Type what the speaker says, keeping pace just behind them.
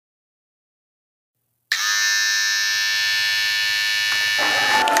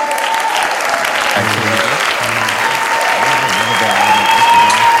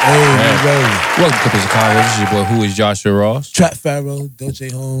Welcome to Chicago. This is your boy, who is Joshua Ross. Trap Pharaoh,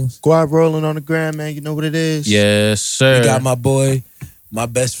 Dolce Holmes. Squad rolling on the gram, man. You know what it is. Yes, sir. We got my boy, my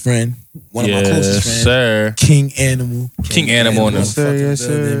best friend, one of my closest friends. Yes, sir. King Animal. King Animal in Yes, sir. Yes,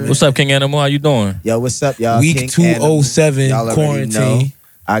 sir. What's up, King Animal? How you doing? Yo, what's up, y'all? Week King 207 Animal. Y'all already know. quarantine.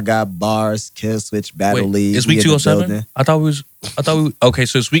 I got bars, Kill Switch, Battle League. It's We week in the 207? building. Okay,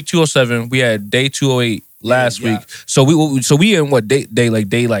 so it's week 207. We had day 208 last week. So we in what day Yo, I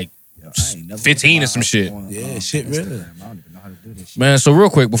ain't never 15 or some shit. Yeah, shit, really. I don't even know how to do this shit. Man, so real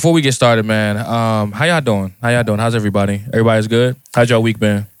quick, before we get started, man, how y'all doing? How's everybody? Everybody's good? How's y'all week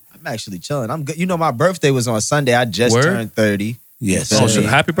been? I'm actually chilling. I'm good. You know, my birthday was on Sunday. I just Word? turned 30. Yes. Oh, Word. shit.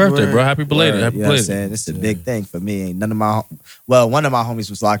 Happy birthday, bro. Happy belated. Word. Happy You know what I'm belated. saying? It's a big thing for me. Ain't none of my, well, one of my homies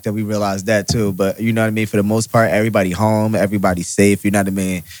was locked up. We realized that too. But you know what I mean? For the most part, everybody home, everybody safe. You know what I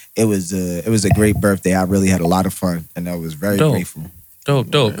mean? It was a great birthday. I really had a lot of fun, and I was very Dope. grateful.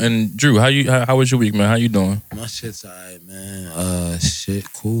 Dope. And Drew, how was your week, man? How you doing? My shit's alright, man.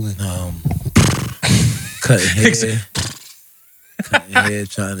 Shit, cool and cutting hair. Cutting hair,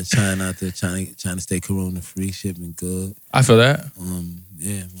 trying to China out there, trying to stay corona free. Shit been good. I feel that.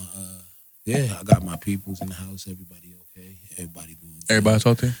 I got my peoples in the house. Everybody okay. Everybody doing good. Everybody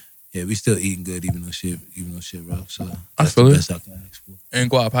talk to you? Yeah, we still eating good even though shit rough. So I that's feel the it. best I can ask for. And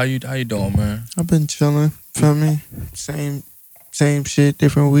Guap, how you doing, man? I've been chilling. Feel me? Same shit,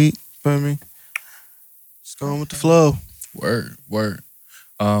 different week. Feel me? Just going with the flow. Word.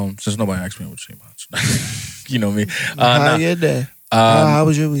 Since nobody asked me what to say about you know me. How your day? How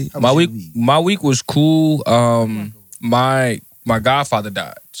was your week? My week was cool. My godfather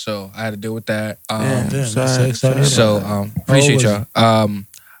died, so I had to deal with that. Sorry. Appreciate y'all. I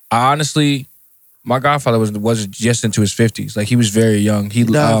honestly, my godfather was just into his 50s. Like he was very young. He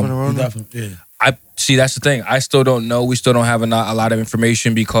died from the Rona? I see. That's the thing. I still don't know. We still don't have a lot of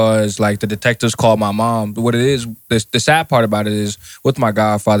information because, like, the detectives called my mom. But what it is, the sad part about it is, with my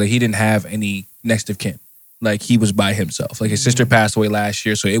godfather, he didn't have any next of kin. Like, he was by himself. Like, his sister passed away last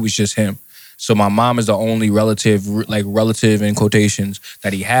year, so it was just him. So my mom is the only relative in quotations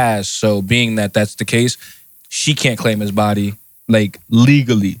that he has. So being that that's the case, she can't claim his body, like,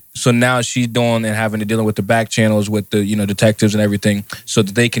 legally. So now she's doing and having to deal with the back channels with the, detectives and everything so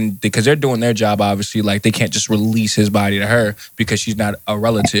that they can, because they're doing their job, obviously, like they can't just release his body to her because she's not a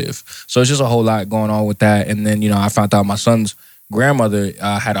relative. So it's just a whole lot going on with that. And then, I found out my son's grandmother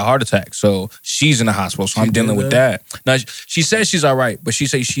had a heart attack. So she's in the hospital. So I'm dealing with that. Now, she says she's all right, but she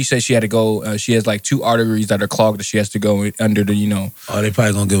says she had to go, she has like 2 arteries that are clogged that she has to go under the, Oh, they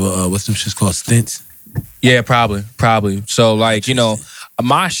probably gonna give her, what's them shit's called, stents? Yeah, probably. So, like,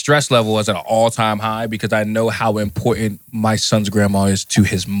 my stress level was at an all-time high because I know how important my son's grandma is to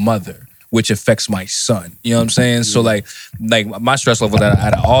his mother, which affects my son. You know what I'm saying? So, like my stress level was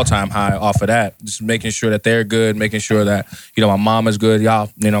at an all-time high off of that. Just making sure that they're good, making sure that, my mom is good.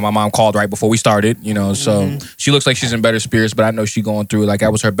 Y'all, my mom called right before we started, so she looks like she's in better spirits, but I know she's going through, like, I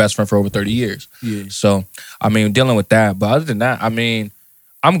was her best friend for over 30 years. Yeah. So, dealing with that. But other than that,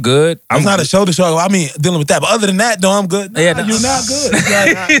 I'm good. I'm not a shoulder shrug. Dealing with that. But other than that, though, I'm good. Yeah, you're not good.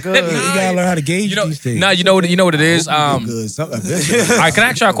 You gotta learn how to gauge these things. No, you know what it is. All Good. right, can I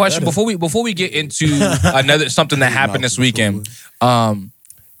ask you a question before we get into something that happened this weekend?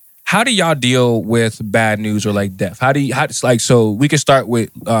 How do y'all deal with bad news or like death? So we can start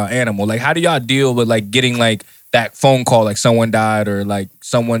with Animal. Like, how do y'all deal with like getting like that phone call, like someone died or like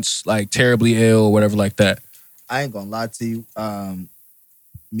someone's like terribly ill or whatever like that? I ain't gonna lie to you.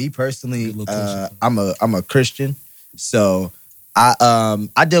 Me personally, I'm a Christian, so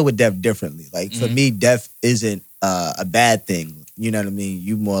I deal with death differently. Like for me, death isn't a bad thing. You know what I mean?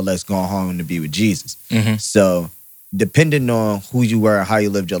 You more or less going home to be with Jesus. Mm-hmm. So depending on who you were and how you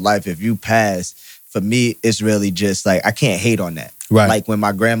lived your life, if you pass, for me, it's really just like I can't hate on that. Right. Like when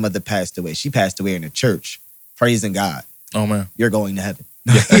my grandmother passed away, she passed away in the church, praising God. Oh man, you're going to heaven.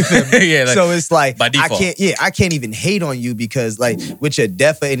 Yeah, like, so it's like by default. I can't even hate on you because like with your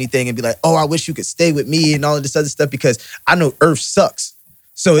death or anything and be like, oh, I wish you could stay with me and all of this other stuff because I know earth sucks.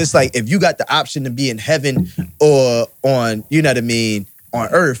 So it's like if you got the option to be in heaven or on, you know what I mean, on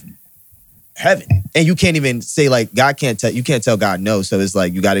earth, heaven. And you can't even say like you can't tell God no. So it's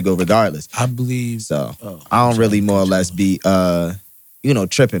like you got to go regardless. I believe so. I don't really more or less be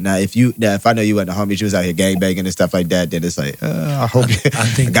tripping. Now, if I know you and the homies, you was out here gangbanging and stuff like that, then it's like, I hope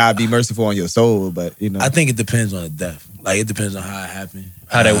God be merciful on your soul. But, I think it depends on the death. Like, it depends on how it happened.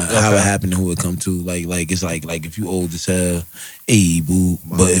 How it okay. happened and who it come to. Like it's like if you old as hell, hey boo.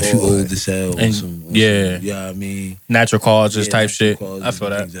 But if you old as hell, And- some, yeah. you know what I mean? Natural causes type natural shit. causes I feel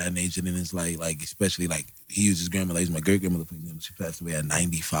and that. things of that nature. And it's like especially like he used his grandmother, like my great grandmother, for example, she passed away at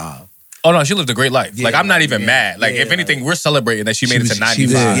 95. Oh no, she lived a great life. Yeah, like I'm not even yeah, mad. Like yeah, if anything, we're celebrating that she made it to She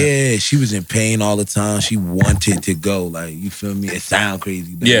 95. she was in pain all the time. She wanted to go. Like, you feel me? It sound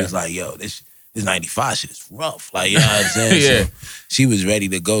crazy, but Yeah. it's like, yo, this 95 shit is rough. Like, you know what I'm saying? Yeah. So she was ready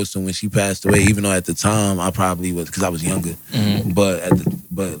to go. So when she passed away, even though at the time I probably was, because I was younger, but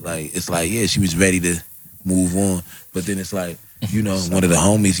like it's like, yeah, she was ready to move on. But then it's like, you know, one of the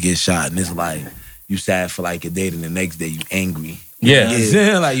homies gets shot, and it's like you sad for like a day, and the next day you angry. Yeah. You know what I'm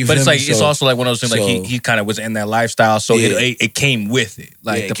saying? Like, you But feel it's me? like it's So- also like one of those things. Like so- he kind of was in that lifestyle, so Yeah. it came with it.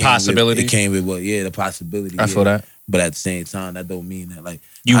 Like Yeah, the it came with- possibility. It came with what? Yeah, the possibility. I feel that. But at the same time, that don't mean that like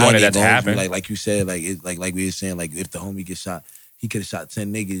You I wanted ain't that to going happen. through, like you said, like it, like we were saying, like if the homie gets shot, he could have shot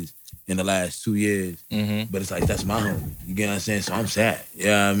 10 niggas in the last 2 years. Mm-hmm. But it's like that's my homie. You get what I'm saying? So I'm sad. You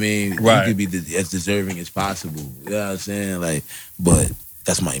know what I mean? Right. He could be as deserving as possible. You know what I'm saying? Like, but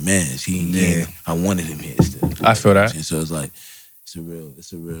that's my man. I wanted him here still. I feel that. And so it's like it's a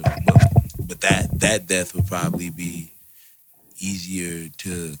real. But that death would probably be easier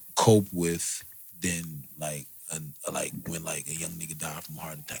to cope with than like when like a young nigga died from a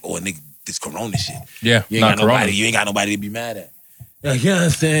heart attack or a nigga this corona shit. Yeah, You ain't not got corona. nobody. You ain't got nobody to be mad at. Like, you know what I'm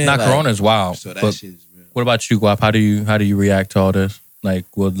saying? Not Like, corona is wild. So that but shit is real. what about you, Guap? How do you react to all this? Like,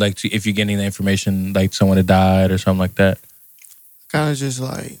 if you're getting the information, like someone had died or something like that. Kind of just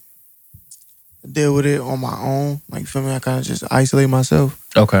like deal with it on my own. Like, feel me? I kind of just isolate myself.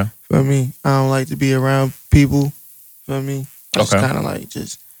 Okay. Feel me? I don't like to be around people. Feel me? I just Okay. kind of like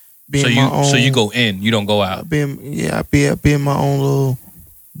just be So in you my own. so you go in, you don't go I out. be in my own little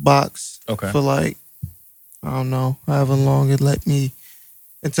box Okay. for like, I don't know, however long it let me,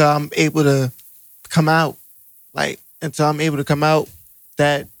 until I'm able to come out. Like, until I'm able to come out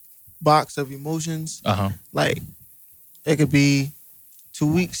that box of emotions. Uh huh. Like, it could be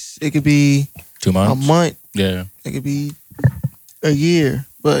 2 weeks, it could be 2 months. a month, Yeah. it could be a year.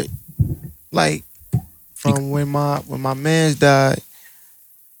 But like, from when my man's died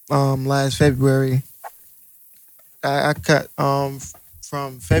last February, I cut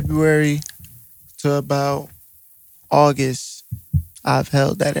from February to about August, I've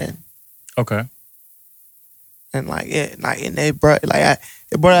held that in. Okay. And and it brought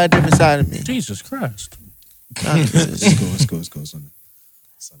it brought out a different side of me. Jesus Christ. Let's go.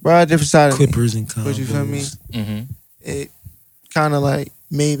 Brought out a different side of me. Clippers and combos. But you feel me? Mm-hmm. It kind of like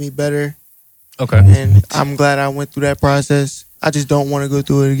made me better, Okay. and I'm glad I went through that process. I just don't want to go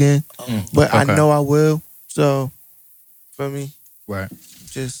through it again, but I Okay. know I will. So, for me, Right.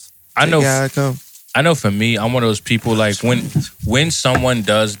 just I know. take it how it come. I know for me, I'm one of those people like when someone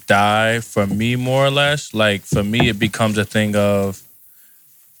does die, for me more or less, like for me it becomes a thing of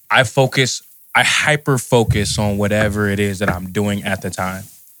I hyper focus on whatever it is that I'm doing at the time.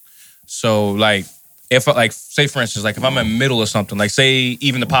 So like if like say for instance, like if I'm in the middle of something, like say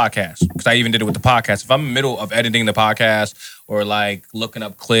even the podcast, because I even did it with the podcast. If I'm in the middle of editing the podcast or like looking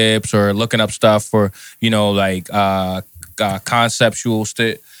up clips or looking up stuff for, like conceptual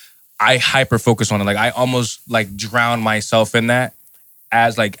shit, I hyper focus on it. Like I almost like drown myself in that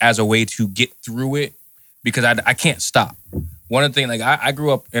as a way to get through it because I can't stop. One of the things, like I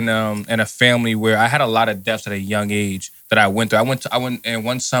grew up in a family where I had a lot of deaths at a young age that I went through. I went in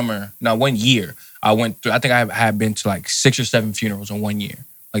 1 year. I went through. I think I had been to like 6 or 7 funerals in 1 year.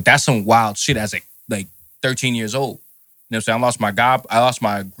 Like that's some wild shit as like 13 years old. You know what I'm saying? I lost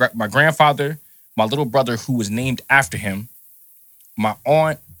my grandfather, my little brother who was named after him, my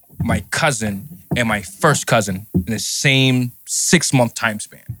aunt, my cousin, and my first cousin in the same 6-month time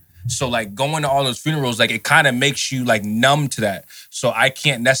span. So like going to all those funerals, like it kind of makes you like numb to that. So I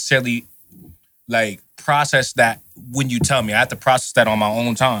can't necessarily like process that when you tell me. I have to process that on my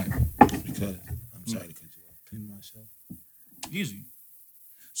own time. Because I'm sorry to cut you off. Pin myself. Easy.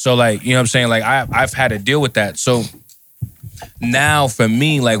 So like, you know what I'm saying? Like I've had to deal with that. So now for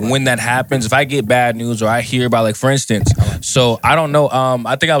me, like when that happens, if I get bad news or I hear about like, for instance, so I don't know,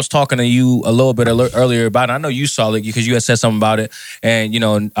 I think I was talking to you a little bit earlier about it. I know you saw it because you had said something about it. And,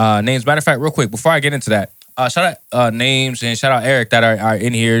 Names, matter of fact, real quick, before I get into that, shout out Names and shout out Eric that are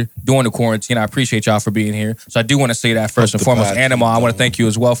in here during the quarantine. I appreciate y'all for being here. So I do want to say that first and foremost. Animal, I want to thank you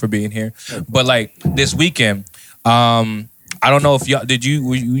as well for being here. But like this weekend, I don't know if y'all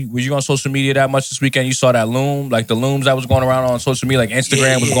were you on social media that much this weekend? You saw that loom, like the looms that was going around on social media, like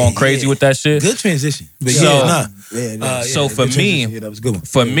Instagram was going crazy with that shit. Good transition. But So for me, that was a good one.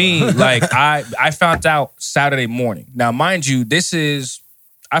 For me, like I found out Saturday morning. Now, mind you, this is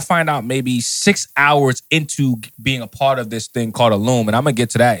I find out maybe 6 hours into being a part of this thing called a Loom, and I'm gonna get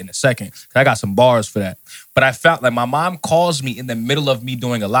to that in a second. 'Cause I got some bars for that. But I felt like my mom calls me in the middle of me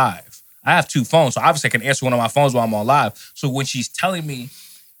doing a live. I have 2 phones, so obviously I can answer one of my phones while I'm on live. So when she's telling me,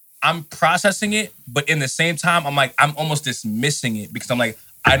 I'm processing it, but in the same time, I'm like, I'm almost dismissing it because I'm like,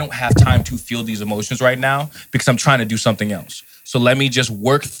 I don't have time to feel these emotions right now because I'm trying to do something else. So let me just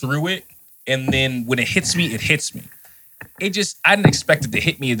work through it, and then when it hits me, it hits me. I didn't expect it to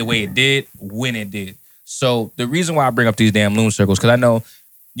hit me the way it did when it did. So the reason why I bring up these damn Loom circles, because I know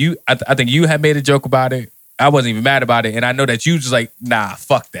I think you had made a joke about it. I wasn't even mad about it. And I know that you just like, nah,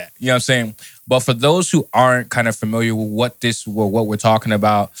 fuck that. You know what I'm saying? But for those who aren't kind of familiar with what we're talking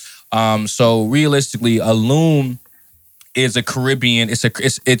about, so realistically, a Loom is a Caribbean,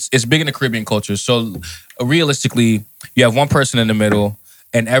 it's big in the Caribbean culture. So realistically, you have one person in the middle,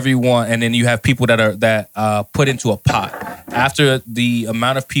 and then you have people that put into a pot. After the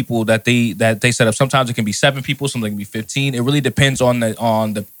amount of people that they set up, sometimes it can be 7 people, something can be 15. It really depends on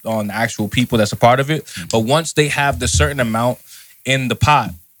the actual people that's a part of it. But once they have the certain amount in the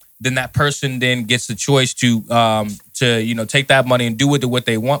pot, then that person then gets the choice to take that money and do with it what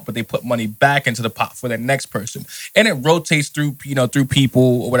they want, but they put money back into the pot for the next person, and it rotates through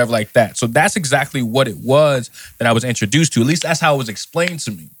people or whatever like that. So that's exactly what it was that I was introduced to. At least that's how it was explained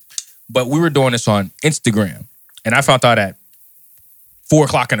to me. But we were doing this on Instagram, and I found out at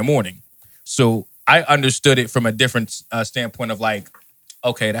 4:00 in the morning. So I understood it from a different standpoint of like,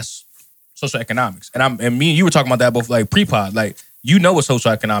 okay, that's socioeconomics, and me and you were talking about that both like pre-pod, like. You know what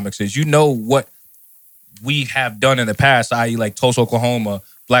socioeconomics is. You know what we have done in the past, i.e. like Tulsa, Oklahoma,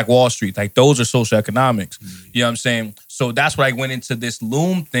 Black Wall Street. Like those are socioeconomics. Mm-hmm. You know what I'm saying? So that's why I went into this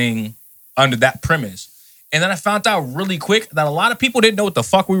Loom thing under that premise. And then I found out really quick that a lot of people didn't know what the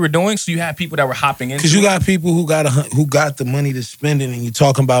fuck we were doing. So you had people that were hopping in. Because you got people who got the money to spend it, and you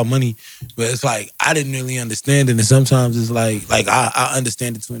talking about money, but it's like I didn't really understand it. And sometimes it's like I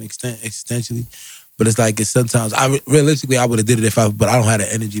understand it to an extent, existentially. But it's like sometimes realistically I would have did it but I don't have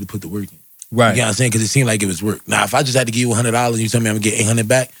the energy to put the work in. Right. You know what I'm saying? Because it seemed like it was work. Now if I just had to give you $100 and you tell me I'm gonna get $800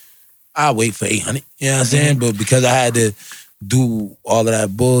 back, I'll wait for $800. You know what I'm saying? But because I had to do all of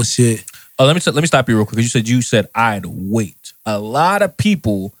that bullshit. Oh, let me stop you real quick. Because you said I'd wait. A lot of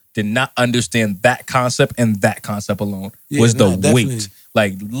people did not understand that concept, and that concept alone was the wait.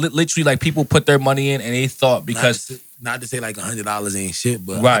 Like literally, like people put their money in and they thought because. Not to say like $100 ain't shit,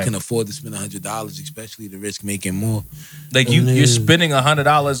 but right. I can afford to spend $100, especially to risk making more. Like you're spending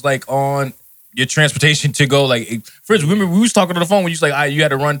 $100 like on your transportation to go. Like, first, remember we was talking on the phone when you was like, you had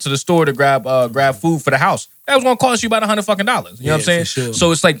to run to the store to grab food for the house. That was gonna cost you about $100 fucking. You know what I'm saying? Sure.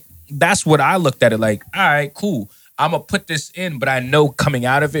 So it's like that's what I looked at it like. All right, cool. I'm gonna put this in, but I know coming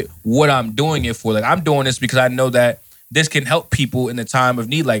out of it what I'm doing it for. Like I'm doing this because I know that this can help people in the time of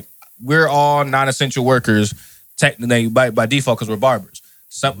need. Like we're all non-essential workers. Technically, by default, because we're barbers.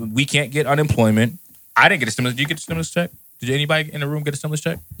 We can't get unemployment. I didn't get a stimulus. Did you get a stimulus check? Did anybody in the room get a stimulus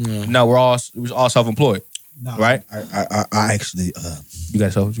check? No, we're all self-employed. No, right? I actually. You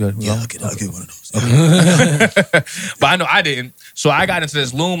got self? Yeah, I'll get one of those. Okay. But I know I didn't. So I got into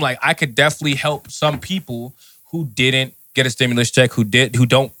this Loom. Like I could definitely help some people who didn't get a stimulus check, who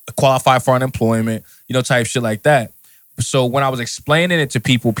don't qualify for unemployment, type shit like that. So when I was explaining it to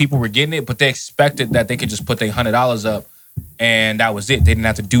people were getting it, but they expected that they could just put their $100 up and that was it. They didn't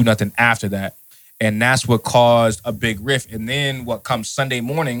have to do nothing after that. And that's what caused a big rift. And then what comes Sunday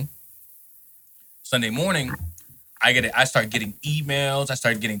morning, I start getting emails, I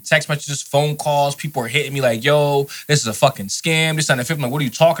started getting text messages, phone calls. People are hitting me like, yo, this is a fucking scam. This and that. I'm like, what are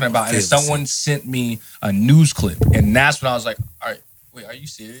you talking about? And then someone sent me a news clip. And that's when I was like, all right, wait, are you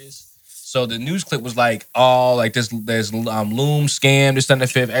serious? So the news clip was like, oh, like there's Loom scam, this and the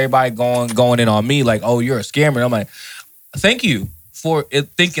fifth. Everybody going in on me like, oh, you're a scammer. And I'm like, thank you for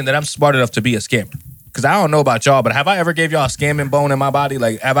thinking that I'm smart enough to be a scammer. Because I don't know about y'all, but have I ever gave y'all a scamming bone in my body?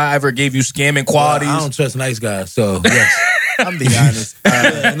 Like, have I ever gave you scamming qualities? I don't trust nice guys, so yes. I'm being honest.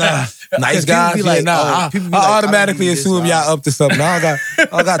 Nice guys. Like, I automatically assume y'all up to something. I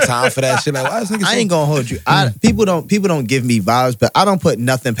don't got time for that shit. Like, why is nigga I ain't gonna hold you. People don't give me vibes, but I don't put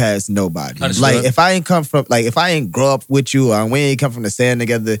nothing past nobody. Understood. Like if I ain't grow up with you or we ain't come from the sand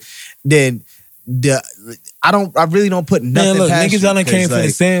together, then I really don't put nothing past niggas you. Niggas came from the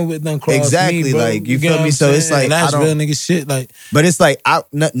sand with them cross exactly, me, bro. like you feel me? So it's like and that's real nigga shit. Like, but it's like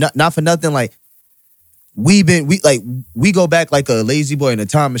not for nothing. Like we go back like a lazy boy in a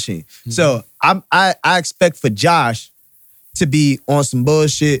time machine. Mm-hmm. So I expect for Josh to be on some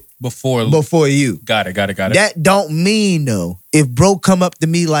bullshit before you. Got it. That don't mean though, if bro come up to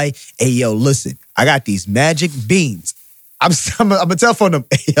me like, hey yo, listen, I got these magic beans. I'm gonna telephone them,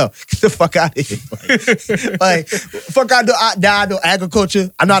 hey, yo, get the fuck out of here. Like fuck out I do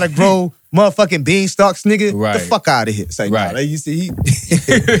agriculture. I know how to grow motherfucking beanstalks, nigga. Right. Get the fuck out of here. It's like, Right. nah, you see,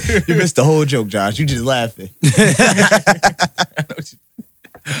 you missed the whole joke, Josh. You just laughing.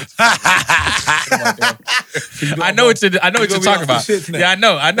 I know what you're talking about. Yeah, I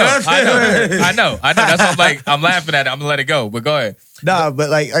know. That's why I'm laughing at it. I'm gonna let it go. But go ahead. Nah,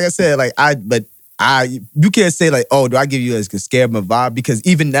 but like I said, you can't say like, oh, do I give you a scammer vibe? Because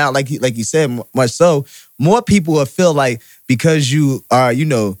even now, like you said, much so, more people will feel like because you are,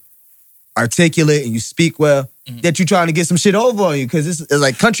 articulate and you speak well, that you're trying to get some shit over on you. Because it's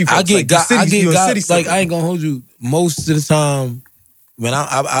like country folks. I get got. I ain't gonna hold you. Most of the time, when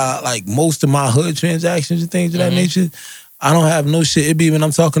I like most of my hood transactions and things of that nature, I don't have no shit. It be when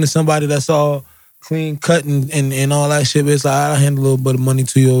I'm talking to somebody that's all clean cut and all that shit, but it's like, I'll hand a little bit of money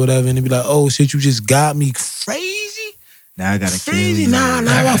to you or whatever, and it be like, oh shit, you just got me crazy. Now I gotta crazy. Now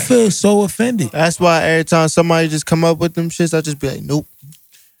I feel so offended. That's why every time somebody just come up with them shits, I just be like, nope.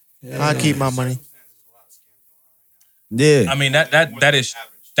 I'll keep my money. Yeah. I mean that is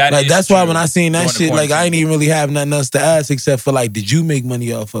that's why when I seen that during the shit, like I quarantine. ain't even really have nothing else to ask except for like, did you make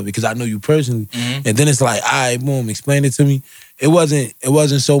money off of it? Because I know you personally. And then it's like, all right, boom, explain it to me. It wasn't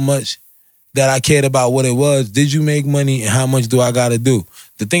so much that I cared about what it was. Did you make money and how much do I gotta do?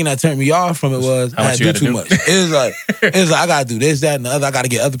 The thing that turned me off from it was How I much had you to do too gotta much. It was like I gotta do this, that, and the other. I gotta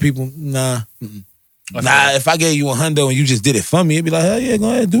get other people. Nah. Nah, if I gave you $100 and you just did it for me, it'd be like, hell yeah,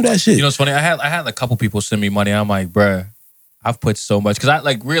 go ahead, do that shit. You know what's funny? I had a couple people send me money. I'm like, bruh, I've put so much,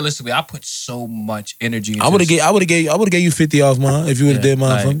 because realistically, I put so much energy into I would have gave you 50 off mine if you would have did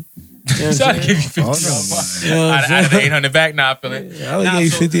mine for me. So I give you 50 off. Out of the 800 back, now I feel it. I would give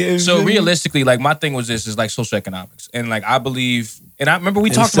you 50. So realistically, like my thing was this is like social economics, and like I believe, and I remember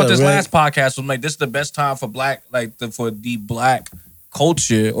we talked about this last podcast. I'm like, this is the best time for black, for the black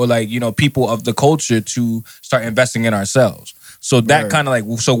culture, or people of the culture to start investing in ourselves. So that kind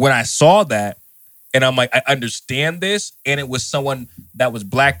of so when I saw that, and I'm like, I understand this, and it was someone that was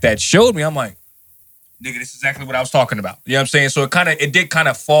black that showed me, I'm like, nigga, this is exactly what I was talking about. You know what I'm saying? So it did kind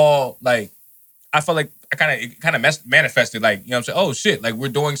of fall, I felt like it kind of manifested, you know what I'm saying? Oh shit, we're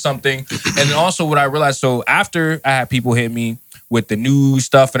doing something. And then also what I realized, so after I had people hit me with the new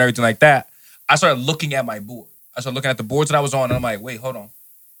stuff and everything like that, I started looking at my board. I started looking at the boards that I was on, and I'm like, wait, hold on.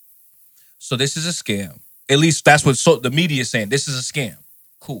 So this is a scam. At least that's what the media is saying. This is a scam.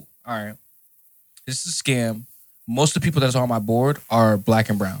 Cool. All right. This is a scam. Most of the people that's on my board are black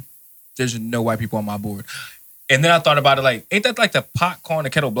and brown. There's no white people on my board. And then I thought about it ain't that like the pot calling the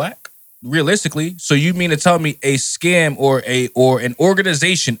kettle black? Realistically. So you mean to tell me a scam or an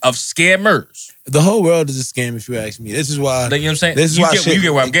organization of scammers? The whole world is a scam, if you ask me. This is why. You know what I'm saying? This is you why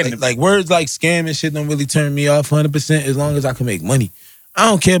get where I'm getting. Like words like scam and shit don't really turn me off 100% as long as I can make money. I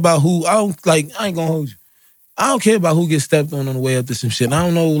don't care about who. I ain't gonna hold you. I don't care about who gets stepped on the way up to some shit. I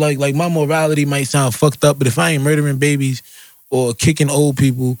don't know, like my morality might sound fucked up, but if I ain't murdering babies or kicking old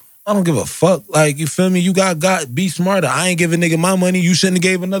people, I don't give a fuck. You feel me? You got be smarter. I ain't give a nigga my money. You shouldn't have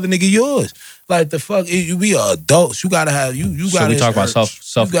gave another nigga yours. The fuck? We are adults. You gotta have you gotta. So we talk about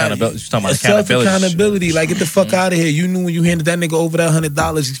self accountability. You talking about accountability? Self accountability. Get the fuck out of here. You knew when you handed that nigga over that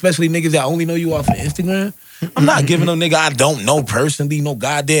 $100, especially niggas that only know you off of Instagram. I'm not giving no nigga I don't know personally no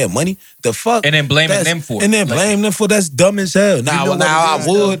goddamn money. The fuck? And then blaming them for it. And then blame them for that's dumb as hell. Now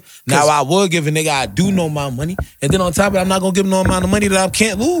I would give a nigga I do know my money. And then on top of it, I'm not gonna give him no amount of money that I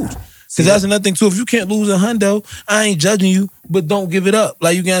can't lose. Because that's another thing too. If you can't lose $100, I ain't judging you, but don't give it up.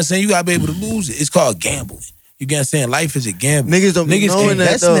 You get what I'm saying? You gotta be able to lose it. It's called gambling. You get what I'm saying? Life is a gamble. Niggas don't be knowing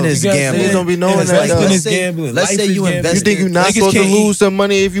that though. Investment is gambling. Niggas don't be knowing that though. Investment is gambling. Let's say you invest. You think you're not supposed to lose some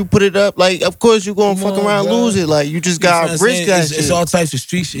money if you put it up? Of course you gonna fuck around and lose it. You just got risk that shit. It's all types of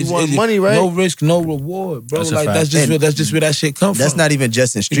street shit. You want money, right? No risk, no reward, bro. That's just where that shit comes from. That's not even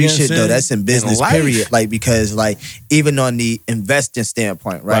just in street shit though. That's in business, period. Because even on the investing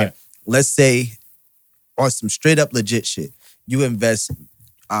standpoint, right? Let's say on some straight up legit shit, you invest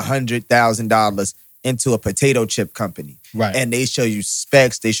 $100,000 into a potato chip company. Right. And they show you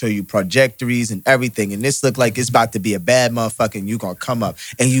specs, they show you trajectories and everything. And this look like it's about to be a bad motherfucker and you gonna come up.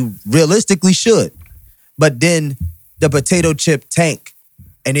 And you realistically should. But then the potato chip tank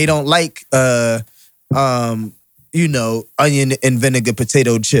and they don't like onion and vinegar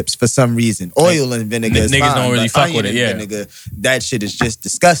potato chips for some reason. Oil and vinegar is niggas fine, don't really but fuck onion with it, and yeah. vinegar, that shit is just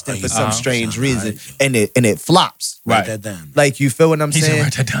disgusting for some strange reason. And it flops. Write that down. You feel what I'm He said, saying?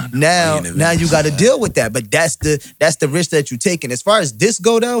 write that down. Now you got to deal with that, but that's the risk that you're taking. As far as this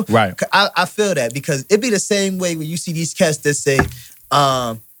go though, right? I feel that because it be the same way when you see these cats that say,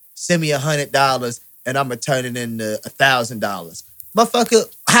 "Send me $100 and and I'm gonna turn it into $1,000. Motherfucker,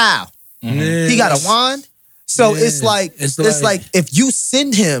 how? Yeah, He got a wand? So Yeah, it's like it's it's like- like if you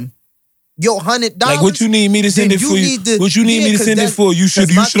send him your $100, Like what you need me to send then it for you? need to- What you need yeah, me to 'cause send it that- for? You should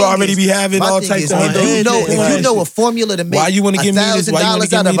 'cause my thing already is- be having my all thing types is, of if $100. you know a formula to make Why you wanna give me this? Why you wanna $1,000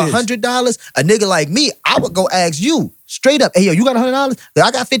 give out me of this? $100, a nigga like me, I would go ask you straight up, hey yo, you got $100?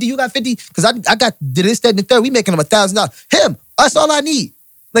 I got 50, you got 50, because I got this, that, and the third. We making him $1,000. Him, that's all I need.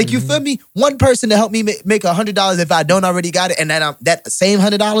 Like you feel me? One person to help me make $100 if I don't already got it, and then that same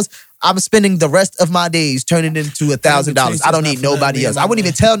 $100, I'm spending the rest of my days turning it into $1,000. I don't need nobody else. I wouldn't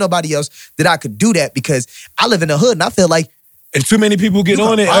even tell nobody else that I could do that because I live in the hood and I feel like If too many people get You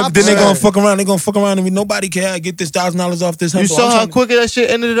on it, gonna rob then they gonna somebody. fuck around. They gonna fuck around and nobody can get this $1,000 off this. You saw how quick that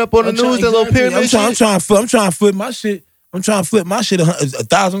shit ended up on the news, that little pyramid I'm shit? trying to flip my shit. I'm trying to flip my shit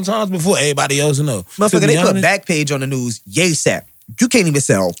 1,000 times before everybody else know. To motherfucker, be they put honest, Backpage on the news, YASAP. You can't even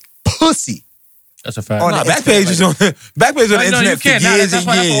sell pussy. That's a fact. On Nah, the Backpage is on Backpage on the No, internet you can't. for Nah, years that's and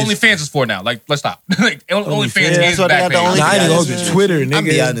why years. OnlyFans is for now. Like, let's stop. Like, OnlyFans Yeah, is that's why they got the Backpage. OnlyFans. Nah, I ain't gonna Yeah. go to Twitter, I'm nigga.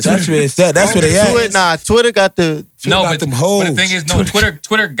 be honest That's with where it's at. That's where they at. Twitter got the No, got but them the hoes. thing is, no,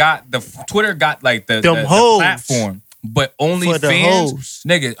 Twitter got like the hoes. platform, but For the OnlyFans, hoes.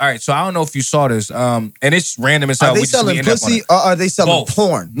 nigga. All right, so I don't know if you saw this, and it's random as hell. Are they We selling end up on pussy it. or are they selling Both.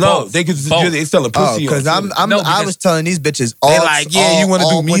 porn? No, Both. they could Both. they selling Oh, pussy. because on I'm No, I because- was telling these bitches They all like, yeah, you wanna do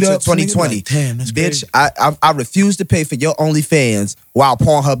all winter meetups? 2020. Like, damn, that's bitch, crazy. I refuse to pay for your OnlyFans while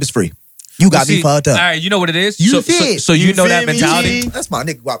Pornhub is free. You got See, me fucked up. All right, you know what it is. You so, did. So you You know that feel me, mentality. G? That's my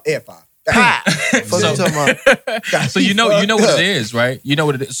nigga guap Air 5. pop. Fuck So- you talking about? So you know what it is, right? You know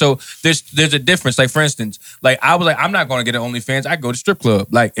what it is. So there's a difference. Like for instance, like I was like, I'm not going to get an OnlyFans. I go to strip club.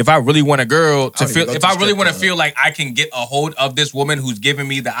 Like if I really want a girl to don't even feel, go if to I really strip want to club. feel like I can get a hold of this woman who's giving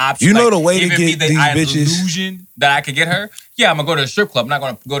me the option, You know like, the way to giving me get the these bitches- illusion that I can get her. Yeah, I'm gonna go to a strip club. I'm not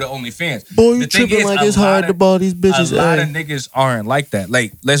gonna go to OnlyFans. Boy, you The thing tripping is, like a it's hard lot to of- ball these bitches. A lot of Hey. niggas aren't like that.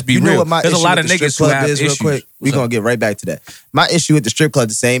 Like, let's be You know real. what my There's a issue lot with of the strip niggas who club have is, issues. real quick. We're What's gonna up? get right back to that. My issue with the strip club,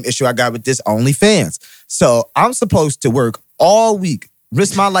 the same issue I got with this OnlyFans. So I'm supposed to work all week,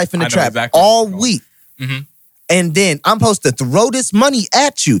 risk my life in the I know trap exactly all what's going on. week. Mhm. And then I'm supposed to throw this money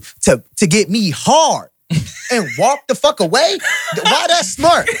at you to get me hard and walk the fuck away? Why that's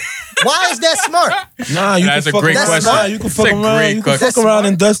smart? Why is that smart? Nah, you That's can a fuck great around. question. Nah, you can It's fuck a around. great You can question. fuck around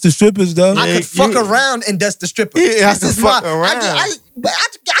and dust the strippers though. I could fuck around and dust the stripper. Yeah, I This could is fuck my- around.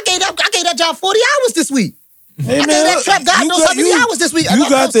 I gave that job 40 hours this week. Hey, I gave that trap God knows how many hours this week. Am I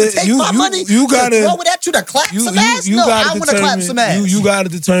supposed to take my money you to gotta throw it at you to clap some ass? you No, gotta I want to clap some ass. You gotta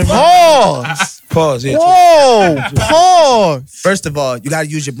determine. Pause. Pause. Yeah. Whoa. Pause. First of all, you got to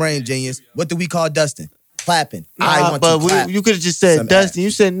use your brain, genius. What do we call dusting? Clapping. I Nah, want but to clap. you could have just said some Dustin. ass.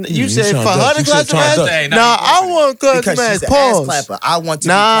 You said you said trying for to her dust. to You clap said some trying to ass. dust. Nah, I want to clap because some she's ass. an ass Pause. clapper. I want to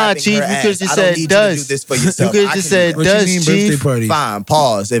Nah, be clapping Chief, her you ass. could've just I don't said need you to do dust. this for You yourself. could've I just can said do What it. you dust, mean birthday Chief. party? Fine,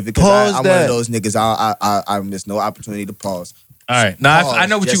 pause. Because Pause I'm one that. of those niggas. I miss no opportunity to pause. All right. Now Pause, I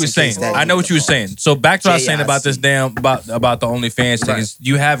know what you just were in saying. case that I know what you were pause. saying. So back to what I was saying about this JIC. damn about the OnlyFans thing Right. is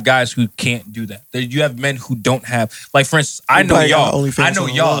you have guys who can't do that. You have men who don't have, like for instance, I know Everybody got y'all. OnlyFans I know on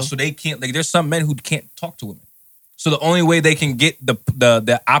the y'all, wall. so they can't, like there's some men who can't talk to women. So the only way they can get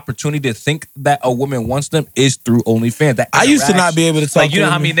the opportunity to think that a woman wants them is through OnlyFans. That I used to not interaction. be able to talk Like you to know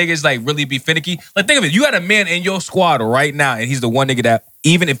how women. many niggas like really be finicky. Like think of it. You got a man in your squad right now, and he's the one nigga that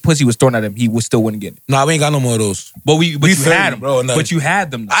even if pussy was thrown at him, he would still wouldn't get it. Nah, we ain't got no more of those. But you fed had me, him, bro, no. But you had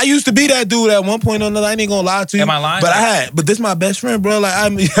them. I used to be that dude at one point or another. I ain't gonna lie to you. Am I lying? But this my best friend, bro. Like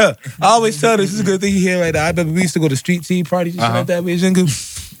I always tell this is a good thing you hear right now. I remember we used to go to street tea parties and shit like that. We was younger.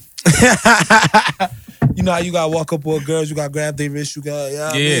 You know how you gotta walk up on girls, you gotta grab their wrist, you gotta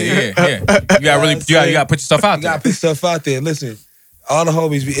Yeah. You got really, you got to put yourself out You there. gotta put stuff out there. Listen, all the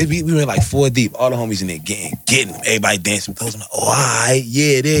homies, we went like 4 deep. All the homies in there getting them. Everybody dancing. I'm like, oh, all right,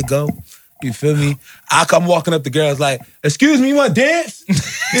 yeah, there you go. You feel me? I come walking up to girls like, excuse me, you want to dance?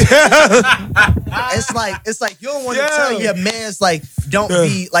 It's like you don't want to Yeah. tell your man's like don't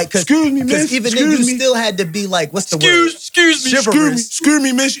be like cause, Excuse me, miss. even then you Excuse me. still had to be like what's the word? Excuse me, Chivalrous. excuse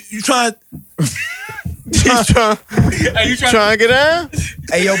me, miss. You trying? He's trying Hey, you trying to get down.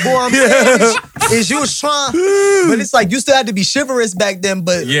 Hey yo, boy, I'm saying is you was trying, but it's like you still had to be chivalrous back then.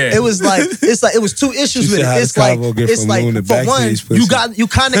 But Yeah. it was like it was two issues She with said how it. the It's like combo get from moon to for one, backstage pussy. you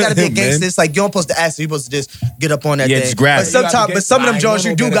kind of got to be a Man. gangster. It's like you don't supposed to ask. You supposed to just get up on that Yeah, thing. just grab but it. sometimes, You gotta but some of them get- joints I you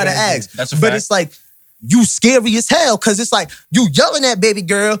ain't do no got to better than ask. That's a But fact. it's like you scary as hell because it's like you yelling at baby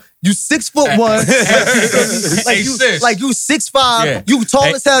girl, you 6'1", like you 6'5", Yeah. you tall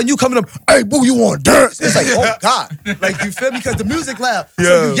as hell, and you coming up, hey boo, you want to dance? It's like, oh God, like you feel me? Because the music loud,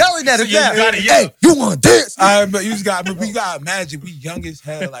 so you yelling at it now. Hey, you want to dance? But we gotta imagine we young as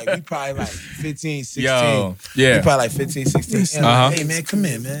hell. Like we probably like 15, 16. Yo, yeah. We probably like 15, 16. And like, hey man, come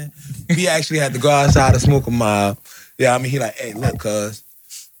in, man. We actually had to go outside and smoke a mile. Yeah, I mean, he like, hey, look, cuz,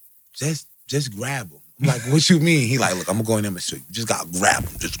 just grab him. I'm like, what you mean? He like, look, I'm gonna go in there and show you. You just gotta grab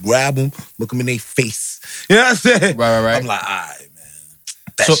him. Just grab him, look them in their face. You know what I'm saying? Right. I'm like, all right, man.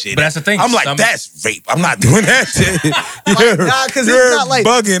 That shit. But that's the thing. I'm like, that's rape. I'm not doing that shit. Nah, because it's not like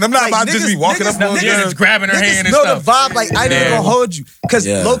bugging. I'm not like, about to just be walking up on Niggas is grabbing her hand and know stuff. the vibe, like I ain't even gonna hold you. Because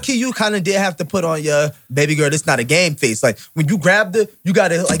Yeah. low key, you kind of did have to put on your baby girl. This not a game face. Like when you grabbed her, you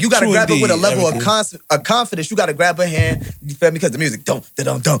gotta True grab her with a indeed, level everything. of confidence. You gotta grab her hand. You feel me? Because the music don't. It's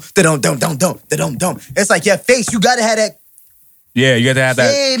like your face. You gotta have that. Yeah, you got to have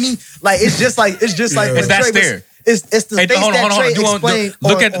that. Feel me? Like it's just like It's when that Trey was- stare. It's the Hey, face hold on. that Trey explained.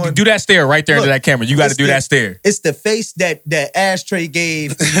 Do that stare right there into Look, that camera. You got to it's do the- that stare. It's the face that Ashtray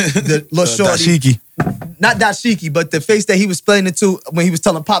gave the little shorty. Dashiki. Not Dashiki, but the face that he was explaining to when he was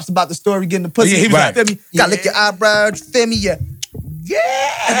telling Pops about the story getting the pussy. Yeah, he was Right. like, Feel me? You gotta lick your eyebrows, you feel me? Yeah. You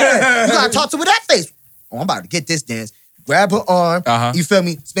gotta talk to her with that face. Oh, I'm about to get this dance. Grab her arm, you feel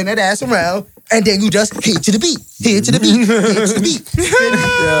me? Spin that ass around, and then you just hit to the beat. Hit to the beat. Hit to the beat.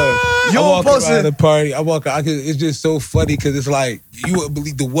 I You walk supposed around to. the party. It's just so funny because it's like you wouldn't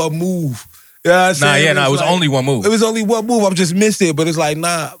believe the one move. You know what I'm saying? It was like- only one move. It was only one move. I'm just missing it, but it's like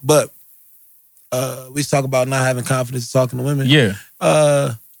nah. But we talk about not having confidence talking to women. Yeah.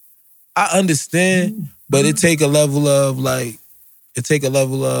 I understand, but it take a level of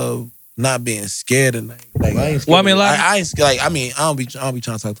not being scared of like I ain't scared. Well, I mean, like- I ain't scared. Like I don't be trying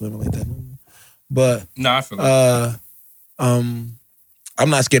to talk to women like that. But No, I feel like I'm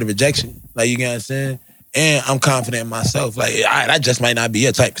not scared of rejection. Like you get what I'm saying? And I'm confident in myself. Like, all right, I just might not be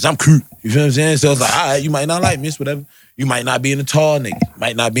your type because I'm cute. You feel what I'm saying? So it's like, all right, you might not like me, it's whatever. You might not be in the tall nigga.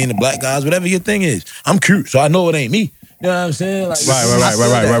 Might not be in the black guys, whatever your thing is. I'm cute, so I know it ain't me. You know what I'm saying? Like,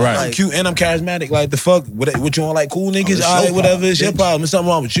 Right. I'm cute and I'm charismatic. Like the fuck, what you want? Like cool niggas? it's All right, your whatever. It's your bitch. problem. There's something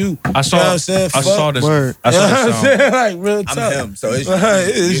wrong with you. I saw. You know what I'm saying? I Fuck. saw this. Word. I You know what saw I'm this song. saying? Like real I'm talk. him, so it's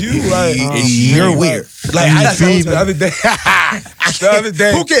It's you. Like You're weird. Like I told you the other day. The other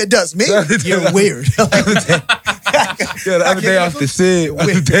day. Who cares? Does me? You're weird. Yeah, the other day off the Sid.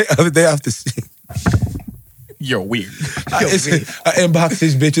 Other day off the Sid. You're weird. I inboxed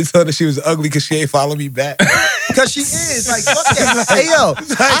this bitch and told her she was ugly because she ain't follow me back. Because she is. Like, fuck that. Hey, yo.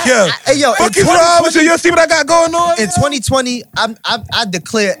 Hey, yo. Fuck is wrong with you? You see what I got going on? In 2020, I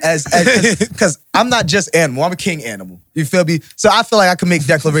declare as because I'm not just animal. I'm a king animal. You feel me? So I feel like I can make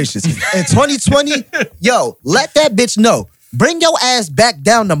declarations. In 2020, yo, let that bitch know. Bring your ass back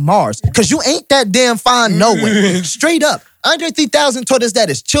down to Mars because you ain't that damn fine nowhere. Straight up. Andre 3000 told us that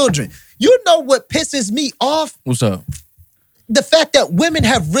as children. You know what pisses me off? What's up? The fact that women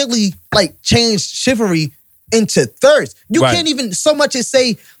have really like changed chivalry into thirst. You Right. can't even so much as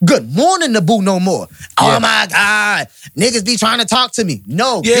say good morning to boo no more. Yeah. Oh my God, niggas be trying to talk to me.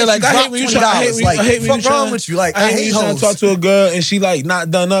 No, Yeah, bitch, like you I hate dropped when you $20. try. I hate when fuck you trying. wrong with you? Like I when hate you trying to hoes. talk to a girl and she like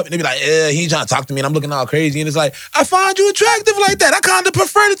not done up and they be like, yeah, he trying to talk to me and I'm looking all crazy and it's like, I find you attractive like that. I kind of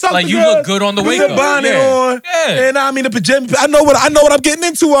prefer to talk Like, to you girls look good on the with wake a up. bonnet Yeah. on. Yeah. And I mean the pajama. I know what I'm getting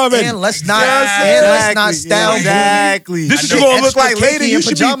into already. And let's not, Yeah, let's not style Exactly. This is I you know. gonna look like Extra later. cakey You and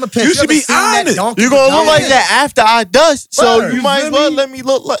should pajama be. pants. You should ever be seen that honest. donkey You're gonna look pajama like that after I dust. So Word. you might You as well feel me? let me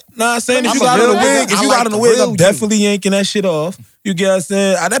look like. Nah, I'm saying if I'm you a got on real a wig, nigga. if I you like got on a the wig, real I'm you. definitely yanking that shit off. You get what I'm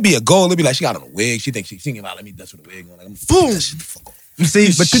saying? That'd be a goal. It'd be like, she got on a wig. She thinks she can let me dust with a wig on. Like, I'm boom. Shit the fuck off. See,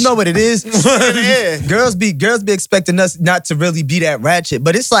 but you know what it is? Yeah. Girls be expecting us not to really be that ratchet,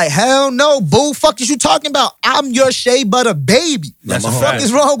 but it's like, hell no, boo. Fuck is you talking about? I'm your shea butter baby. That's What a the fuck fact.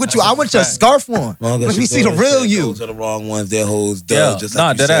 is wrong with you? I want your fact. scarf on. Long as Let she me see the goes, real said you. Those are the wrong ones. They're hoes. Duh, Yeah, just nah,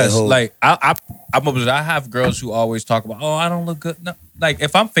 like you dead said, ass. hoes. Like I have girls who always talk about, oh, I don't look good. No, like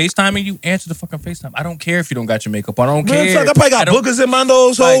if I'm FaceTiming you, answer the fucking FaceTime. I don't care if you don't got your makeup on. I don't Man, care. fuck, I probably got don't- boogers in my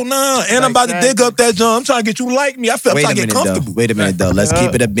nose hole now, and I'm about to exactly. dig up that junk. I'm trying to get you to like me. I'm Wait trying a to get minute, though. comfortable. Wait a minute, though. Let's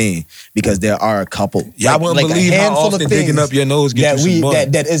keep it a bean because there are a couple. Y'all wouldn't believe how handful of often digging things up your nose get that you some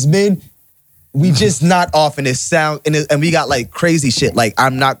bun. that as men, we just not often it sound and we got like crazy shit. Like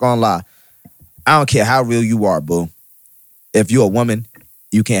I'm not gonna lie, I don't care how real you are, boo. If you're a woman,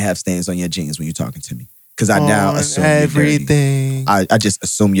 you can't have stains on your jeans when you're talking to me. because I now assume everything. I just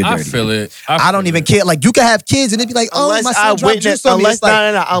assume you're I dirty. feel it. I don't even care. Like you can have kids and it'd be like, oh, Unless my I son dropped witness, juice on me. It's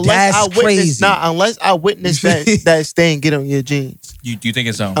like, unless I that's witness, crazy. unless I witness that stain get on your jeans. You think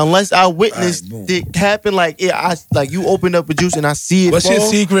it's Unless I witnessed All right, boom. it happen, like like you opened up a juice and I see it. What's fall. your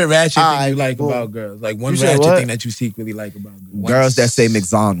secret ratchet thing Alright, you like boom. about girls? Like one You said ratchet what? thing that you secretly like about girls. girls that say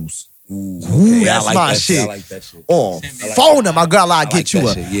McDonald's. Ooh, Ooh, I that's like my that shit. I like that shit. Oh, phone them, my girl. I'll like get you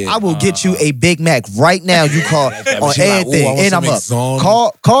that a. shit, yeah. I will get you a Big Mac right now. You call like that. on She like, ooh, I everything, want and some I'm up.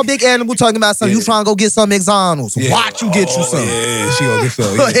 McDonald's. Call Big Animal talking about something. You trying to go get some McDonald's? Yeah. Watch you get you some. Yeah, she gonna get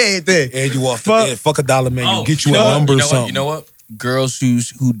some. For Yeah. everything. And you off Fuck. fuck a dollar menu. Get you a know what? number You or know what? something. You know what? Girls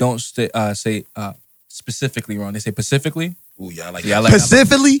who don't say specifically wrong. They say specifically. Ooh, yeah, I like Yeah, I that. like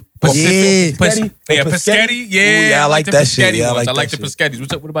Specifically, yeah. Yeah, Pescetti. Yeah, Ooh, yeah, I like the that shit. Pescetti Yeah, I ones. like I like that the shit. Pescettis.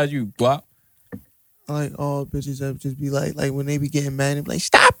 What's up? What about you, Guap? I like all bitches that just be like when they be getting mad, they be like,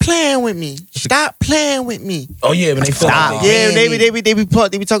 stop playing with me. Stop playing with me. Oh yeah, when they feel Stop. like Yeah, Man. they be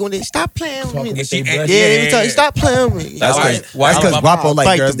talking with it. Stop playing with Talking me. with they Yeah, breath. they be talking, stop playing with me. That's Why- because why- Guapo like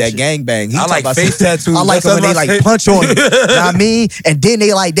Fight girls them that shit. gang bang. He I talk like about face some- tattoos. I like That's them when they what I like say. punch on you. Know what I mean? And then they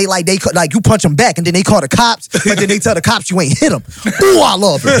you punch them back, and then they call the cops, but then they tell the cops you ain't hit them. Ooh, I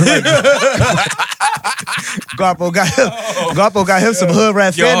love it. Guapo got him some hood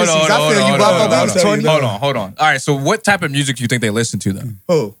rat Yo, hold fantasies. on, I feel you, Guapo. We was 20. Hold on. All right, so what type of music do you think they listen to then?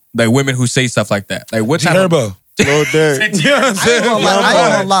 Oh. Like women who say stuff like that. Like what type of Herbo. Lil Durk. You know what I'm I ain't saying?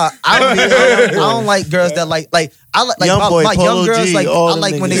 gonna lie. I don't like girls that like I like Young boy, my young Polo girls G, like all I them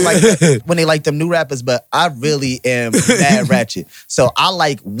like when niggas. they like when they like them new rappers, but I really am mad ratchet. So I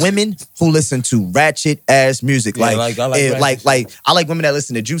like women who listen to ratchet ass music. Yeah, Like I like ratchet. I like women that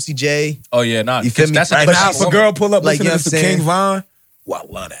listen to Juicy J. Oh yeah, nah. You feel me? That's a Right But now, if a girl pull up Like, you listening know to what I'm saying? King Von, well,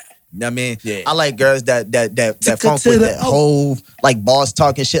 I love that. You know what I mean? Yeah. I like girls that funk to with the- that whole like boss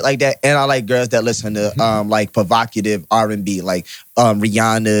talk and shit like that. And I like girls that listen to like provocative R&B, like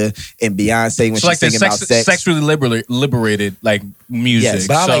Rihanna and Beyonce when so like she's the singing about sex. sexually liberated like music. Yes.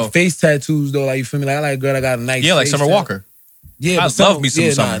 But I So- like face tattoos though. Like you feel me? Like I like a girl that got a nice. yeah, like face Summer tat- Walker. Yeah, I but love me some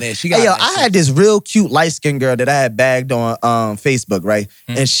yeah, Summer. Nah, man, she got. Hey, yo, a nice I had this real cute light skinned girl that I had bagged on Facebook, right?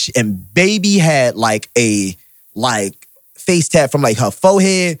 And baby had like a face tat from like her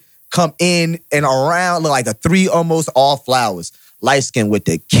forehead come in and around, look like a 3 almost all flowers. Light skin with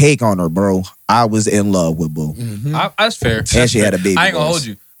the cake on her, bro. I was in love with boo. That's fair. And That's she fair. had a baby I ain't gonna voice. hold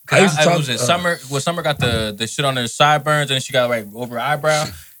you. I used to I talk- was in Summer. When Summer got the shit on her sideburns and then she got like over her eyebrow.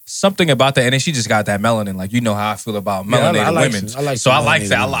 Something about that, and then she just got that melanin. Like you know how I feel about Yeah, I melanated like women. some- I like so some I like melanated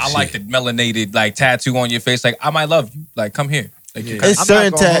that. women, I like the shit. melanated like tattoo on your face. Like I might love you. Like come here. Like, you It's I'm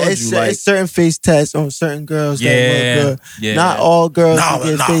certain not gonna hold it's, you, like- it's certain face tats on certain girls Yeah, that look good. yeah. Not all girls Nah, can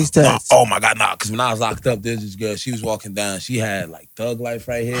get nah, face nah. tats. Oh my god, nah. Because when I was locked up, there's this girl. She was walking down. She had like thug life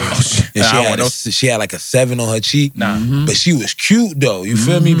right here, and she Nah, I had want she had like a 7 on her cheek. Nah. But she was cute though. You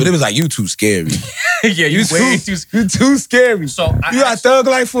feel me? But it was like you too scary. yeah, you way too. You too scary. So I You got asked- thug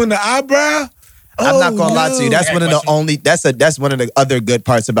life on the eyebrow. I'm not gonna lie to you. That's I got one a of the question. only. That's one of the other good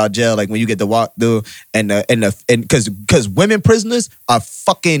parts about jail. Like when you get to walk through and because women prisoners are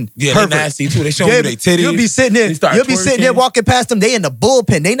fucking Yeah, they perverts. nasty too. They show you their titties. You'll be sitting there. They start You'll be sitting there twerking. walking past them. They in the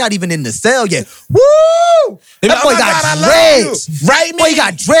bullpen. They not even in the cell yet. Woo! They be That like, boy "Oh my got God, I love dreads. you." Right, Boy, he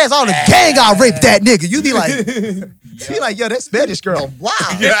got dreads. All the gang got raped that nigga. You be like, Yeah. Be like, yo, that Spanish girl, wow.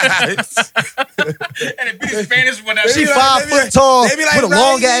 And it be the Spanish when that She They be like- 5 they be foot like- tall they be like, with a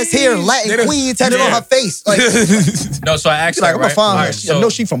long ass hair and "Right." Latin They don't- queen tatted Yeah. on her face. Like, she's No, so I asked like, her, I'm gonna right? find All her. right, I know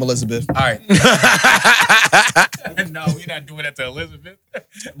she from Elizabeth. All right. No, we're not doing that to Elizabeth. All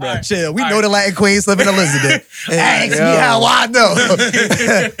right. Chill. We All know right. the Latin queens live in Elizabeth. Ask me how I know.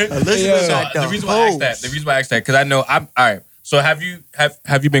 Elizabeth So got the reason why I asked that, because I know I'm all right. So have you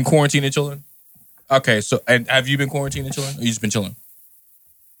been quarantining chilling? Okay, so and have you been quarantining chilling? Or you just been chilling?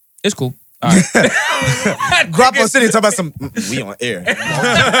 It's cool. All right. Guapo City talking about some. We on air.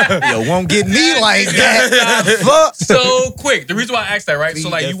 Yo, won't get me like that. Fuck. So quick. The reason why I asked that, right? So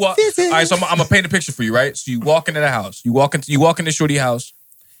like you walk. All right, so I'm gonna paint a picture for you, right? So you walk into the house. You walk into shorty house.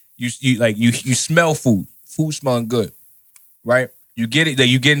 You smell food. Food smelling good, right? You get it. Like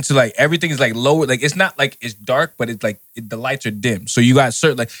you get into like everything is like lower. Like it's not like it's dark, but it's like the lights are dim. So you got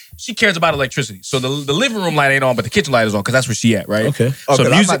certain like she cares about electricity. So the living room light ain't on, but the kitchen light is on because that's where she at, right? Okay. Oh, So 'cause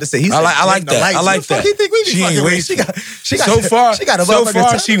I'm music. about to say, he I like- said, I like the that. lights. I like What the fuck that. you think we be She ain't fucking with? wasting. She got So far, she got a so motherfucking far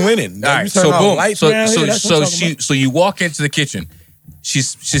time. she winning. All You right, turn so on boom. lights So around here, that's what I'm talking about. so you walk into the kitchen.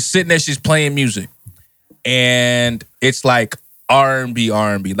 She's sitting there. She's playing music, and it's like R&B,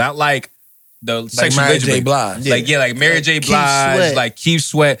 not like the sexual Mary J. engagement. Blige. Like Mary Like J. Keith Blige, Sweat. like Keith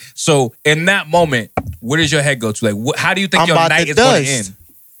Sweat. So in that moment, where does your head go to? Like, how do you think I'm your about night to is going to dust. end?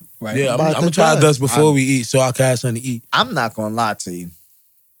 Right. Yeah, I'm About gonna to try dust. dust before we eat, so I can have something to eat. I'm not gonna lie to you.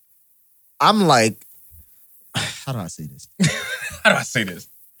 I'm like, how do I say this? How do I say this?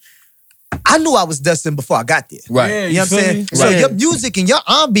 I knew I was dusting before I got there. Right. Yeah, You know what I'm feel saying? me? So Right. your music and your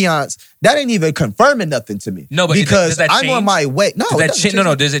ambiance, that ain't even confirming nothing to me. No, but because does that I'm on change? my way. No, Does it that doesn't change? change.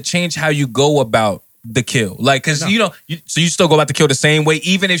 No. Does it change how you go about the kill? Like, cause No. so you still go about the kill the same way,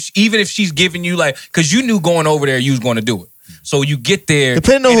 even if she's giving you like, cause you knew going over there you was going to do it. So you get there,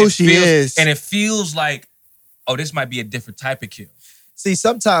 Depending on and who it she feels- is. and it feels like, oh, this might be a different type of kill. See,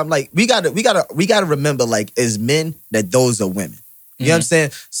 sometimes like we gotta remember, like, as men, that those are women. You know what I'm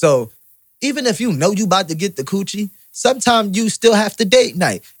saying? So even if you know you about to get the coochie, sometimes you still have to date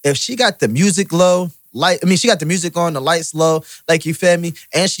night. If she got the music low, she got the music on, the lights low, like, you feel me?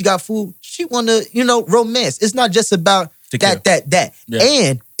 And she got food, she wanna, romance. It's not just about To that. Yeah.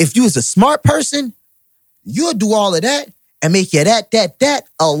 And if you was a smart person, you'll do all of that and make it that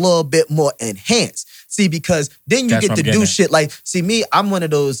a little bit more enhanced. See, because then you That's get what to I'm getting do at. shit like, see me, I'm one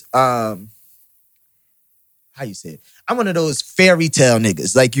of those, how you say it? I'm one of those fairy tale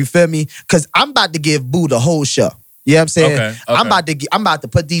niggas. Like, you feel me? Because I'm about to give Boo the whole show. You know what I'm saying? Okay. I'm about to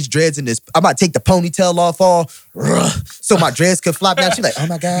put these dreads in this. I'm about to take the ponytail off all, so my dreads can flop down. She's like, oh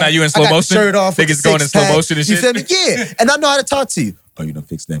my God. Now you in I slow got the motion? shirt off. with Niggas the going in slow six-pack. motion and You shit? feel me? Yeah. And I know how to talk to you. Oh, you done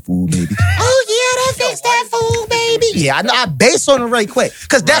fixed that food, baby. Oh, yeah, done fixed that food, baby. Yeah, I know. I base on it right quick.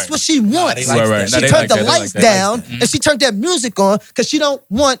 Because that's Right. what she wants. Right, right. She Nah, they turned like the that, they like lights that. down and she turned that music on because she don't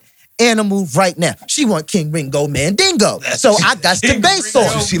want Animal right now. She want King Ringo Mandingo. So I got to base on.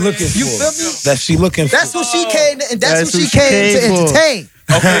 What she looking for? You feel me? That she looking for. That's what she came to, and that's That's what she what she came to came for. entertain.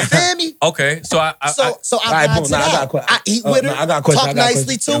 Okay. You feel me? Okay. So I So All I right, got boom. to Nah, I got a that. question. I eat with her, I got a question. talk I got a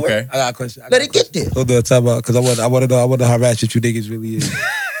nicely to question. her. Okay. I got a question. Let it get there. Hold on, talk about, because I want to know how ratchet you niggas really is.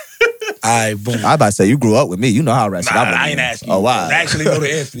 All right, boom. I about to say, you grew up with me. You know how ratchet Nah, I was. I ain't asking you. Oh, wow. I actually know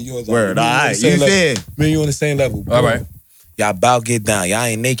the answer to yours. Word, Me and all right. on the same You level. feel? Me and you on the same level. All right. Y'all about get down. Y'all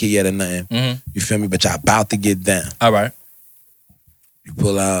ain't naked yet or nothing. Mhm. You feel me? But y'all about to get down. All right. You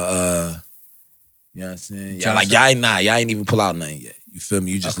pull out, you know what I'm saying? Y'all Johnson. like, y'all ain't even pull out nothing yet. You feel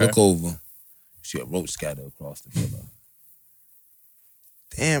me? You just Okay. look over. You see a roach scatter across the pillow.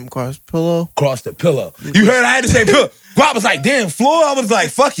 Damn, cross pillow. Across the pillow. You heard I had to say pillow. Rob was like, damn, floor? I was like,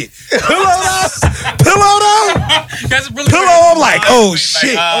 fuck it. Pillow though? Pillow though? That's really Pillow, I'm like, oh,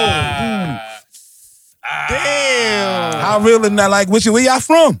 shit. Damn. How real is that? Like, where y'all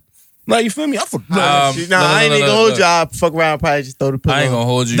from? Like, you feel me? I'm from. Nah, no, I ain't even gonna hold look. you. I fuck around, probably just throw the pillow. I ain't gonna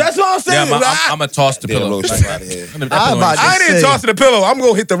hold you. That's what I'm saying. Yeah, I'm gonna toss the Damn, pillow. roach Like, out of here. that I'm pillow about ain't to I didn't say- toss to the pillow. I'm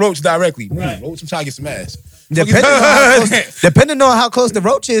gonna hit the roach directly. Roach, I'm trying to get some ass. Depending on how close the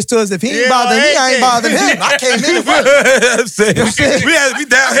roach is to us, if he ain't Yeah, bothering me, I ain't everything. bothering him. I came in and fuck. I'm saying. We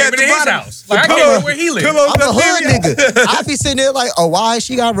down here at in the his bottom. house. Like, I can't know where he lives. Pillows I'm a up hood there. nigga. I be sitting there like, oh, why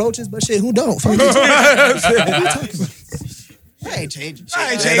she got roaches? But shit, who don't? Fuck you talking about? I ain't changing shit.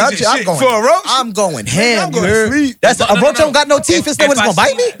 I ain't man. changing I'm shit going, for a roach. I'm going ham. I'm going you to heard? sleep. That's a roach don't got no teeth. It's no one's gonna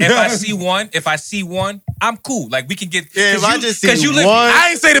bite me. If I see one, I'm cool. Like, we can get. Yeah, if I just see you live. one- I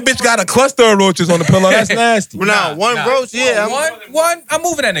ain't say the bitch got a cluster of roaches on the pillow. That's nasty. Well, nah, one roach, yeah. One. I'm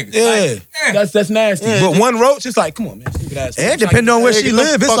moving that nigga. Yeah, Like, that's nasty. Yeah, But one roach, it's like, come on, man. Stupid ass. And depending on where she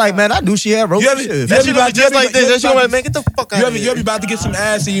live, it's like, man, I knew she had roaches. You ever- Shit. you She look just like this. That she gonna make it the fuck out You of ever about to get some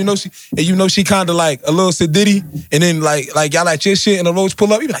ass and you know she kind of like a little sedity and then like y'all like your shit and the roach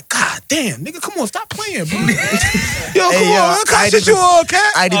pull up, you be like, God damn, nigga, come on, stop playing, bro. Yo, come Hey, yo, on, I ain't shit you even- on,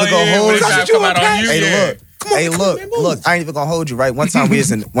 cat. I ain't even Oh, gonna yeah, hold when you. it's time to come out on you, Hey, yeah. look. Come on, Hey, come look, on, man, move. look. I ain't even gonna hold you. Right. One time we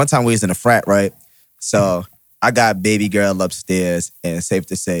was in a frat. Right. So I got baby girl upstairs, and safe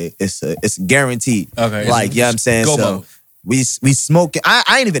to say, it's guaranteed. Okay. Like, you know what I'm saying? Go So mode. we smoking.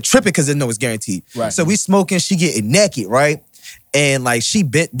 I ain't even tripping because I know it's guaranteed. Right. So we smoking. She getting naked. Right. And like she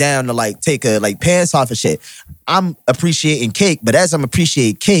bent down to like take her like pants off and shit. I'm appreciating cake, but as I'm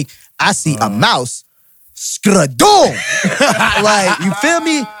appreciating cake, I see a mouse. Skradoom! Like, you feel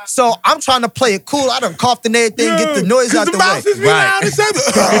me? So I'm trying to play it cool. I done coughed and everything, get the noise out the way.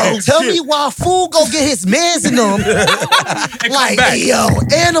 Right. Tell me why fool go get his mans in them. Like, hey, yo,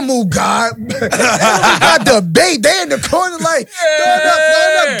 animal god. Animal god debate. They in the corner like,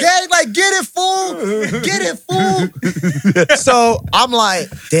 throw up, gang. Like, get it, fool. So I'm like,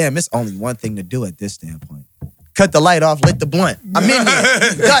 damn, it's only one thing to do at this standpoint. Cut the light off, lit the blunt. I'm in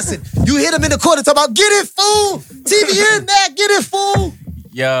there. Dustin, you hit him in the corner talking about, get it, fool. TV in there, get it, fool.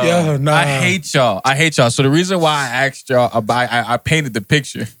 Yo, Nah. I hate y'all. So the reason why I asked y'all about, I painted the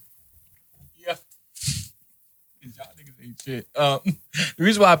picture. Yeah. Y'all niggas ain't shit. The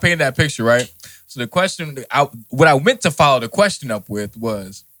reason why I painted that picture, right? So the question, what I went to follow the question up with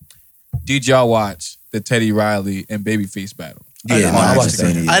was, did y'all watch the Teddy Riley and Babyface battle? Yeah, no, I watched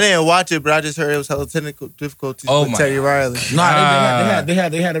it. I didn't watch it, but I just heard it was hella technical difficulties Oh with my Teddy Riley. Nah, they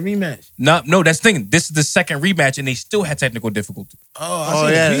had a rematch. No, that's the thing. This is the second rematch, and they still had technical difficulty. Oh,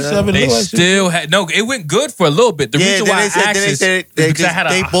 yeah, a piece of it. They Look, still had no. It went good for a little bit. The reason why I asked is because I had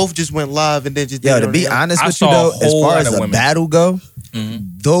they both just went live and then just Yo, did it to on be their own. honest I with you saw a though, as whole far lot as of a women. battle go,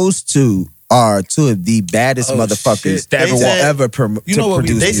 those two are two of the baddest Oh, motherfuckers shit. that They will said- ever You know what we-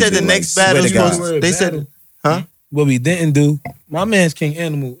 produce They said the music, next like, battle swear is to God. supposed. They said, huh? What we didn't do, my man's King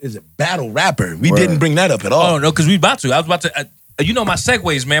Animal is a battle rapper. We Word. didn't bring that up at all. Oh no, because we about to. I was about to. You know my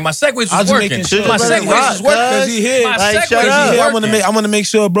segues, man. My segues I was was working. making sure. My Just let it segues rock, was working. Because he here. My Like, segues shut was up. I working. want to make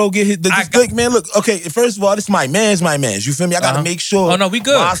sure, bro, get his. I got- Look, man, look. Okay, first of all, this my man's. You feel me? I gotta Uh-huh. make sure. Oh, no, we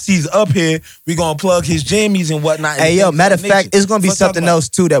good. Whilst he's up here, we gonna plug his jammies and whatnot. Hey yo, matter of fact, it's gonna be Fuck talking something about- else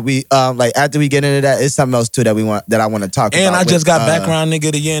too that we like after we get into that. It's something else too that I want to talk about. And I just with, got background nigga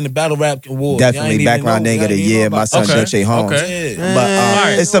of the year in the battle rap award. Definitely background nigga of the year. My son Okay, Dolce Holmes. okay. Yeah. But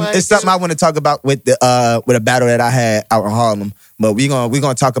Alright. it's something I want to talk about with the with a battle that I had out in Harlem. But we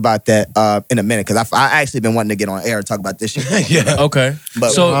gonna talk about that in a minute because I actually been wanting to get on air and talk about this shit. Yeah. Okay.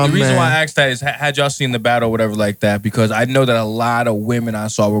 But- So Oh, the reason man. why I asked that is, had y'all seen the battle or whatever like that? Because I know that a lot of women I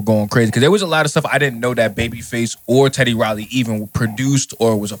saw were going crazy. Because there was a lot of stuff I didn't know that Babyface or Teddy Riley even produced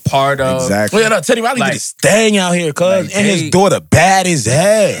or was a part of. Exactly. Well, yeah, no, Teddy Riley Like- did his thing out here, cuz. Like, and they- his daughter bad as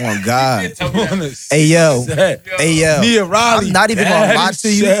hell. Oh God. Tell me that. Hey yo. Hey, Hey yo. Nia Riley. I'm not even gonna bad lie as to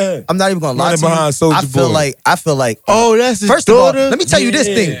you. hell. I'm not even gonna lie Running to you. behind Soulja I feel like Oh, that's his first of all, daughter. let me tell you this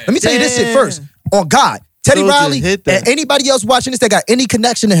Yeah. thing. Let me tell you this shit Damn. first. On God, Teddy Soulja Riley hit that. and anybody else watching this that got any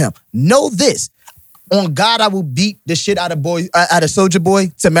connection to him, know this. On God, I will beat the shit out of Soulja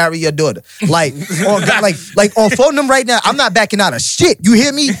Boy to marry your daughter. Like on God, like on phone them right now. I'm not backing out of shit. You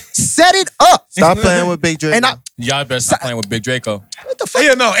hear me? Set it up. Stop playing with Big Drake. And I Y'all better stop playing with Big Draco. what the fuck?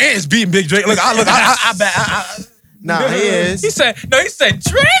 Yeah, no, and it's beating Big Drake. Look, I bet. Nah, he is. He said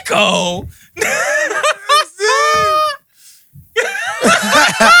Draco.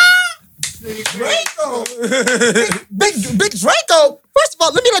 Big Draco. First of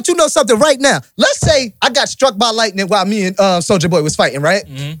all, let me let you know something right now. Let's say I got struck by lightning while me and Soulja Boy was fighting, right?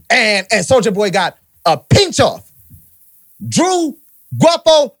 And Soulja Boy got a pinch off. Drew,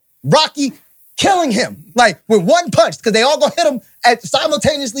 Guapo, Rocky killing him like with one punch because they all gonna hit him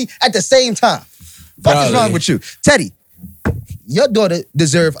simultaneously at the same time. Fuck is Probably. wrong with you, Teddy? Your daughter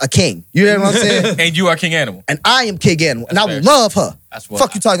deserve a king. You know what I'm saying? And you are King Animal. And I am King Animal, and I fair. love her. That's what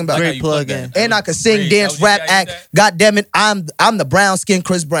Fuck you talking about? I like how Great you plug put in. that. And I can sing, Great. dance, Oh, rap, yeah, you act. did God damn it, I'm the brown skin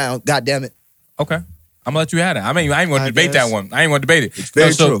Chris Brown. God damn it. Okay. I'm gonna let you have it. I ain't gonna I debate guess. that one. I ain't gonna debate it.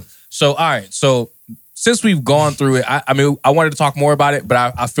 very so, true. So all right. So since we've gone through it, I mean I wanted to talk more about it,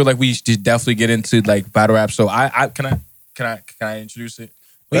 but I feel like we should definitely get into like battle rap. So can I introduce it?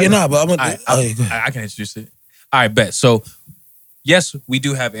 Well, you're not, but I'm gonna. I go ahead. can introduce it. All right, bet. So yes, we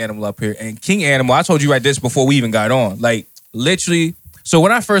do have Animal up here, and King Animal. I told you right this before we even got on. Like literally. So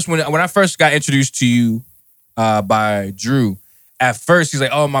when I first got introduced to you by Drew, at first he's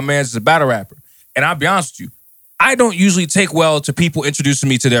like, "Oh, my man's a battle rapper," and I'll be honest with you, I don't usually take well to people introducing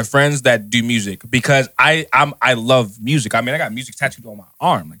me to their friends that do music because I love music. I mean, I got music tattooed on my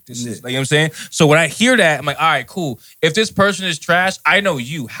arm. Like this is, like, you know what I'm saying? So when I hear that, I'm like, all right, cool. If this person is trash, I know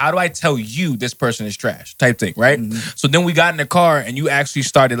you. How do I tell you this person is trash? Type thing, right? So then we got in the car and you actually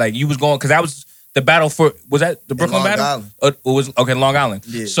started like you was going because that was the battle for was that the Brooklyn Long battle? Island. It was okay, Long Island.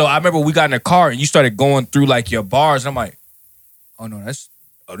 Yeah. So I remember we got in the car and you started going through like your bars and I'm like, oh no, this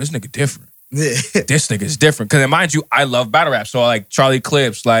nigga different. Yeah. This nigga is different. Because mind you, I love battle rap. So like Charlie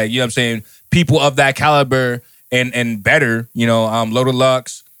Clips, like, you know what I'm saying? People of that caliber and better, you know, Loaded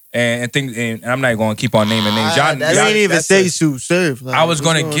Lux and things. And I'm not going to keep on naming names. Y'all, That's- You ain't even that's say a- Sue Surf. Like, I was what's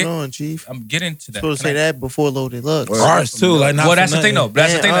gonna going get- on, Chief. I'm getting to that. Supposed to Can say I- that before Loaded Lux. Word. Ours too, like not. Well, for that's the thing though. nothing.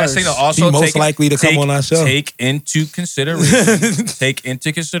 That's the thing. That's the thing though. Also, He most likely to come on our show. Take into consideration. Take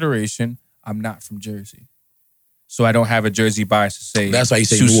into consideration. I'm not from Jersey, so I don't have a Jersey bias to say. That's why you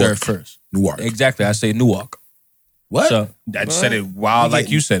say Sue Newark. Surf first. Newark. Exactly. I say Newark. What? So I just said it wild, like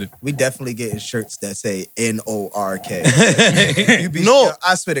you said it. We definitely getting shirts that say NORK. You be, No.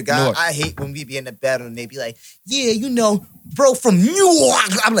 I swear to God, Nork. I hate when we be in the battle and they be like, yeah, you know, bro from New York.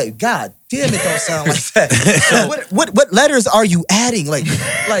 I'm like, God damn, it don't sound like that. So what letters are you adding? Like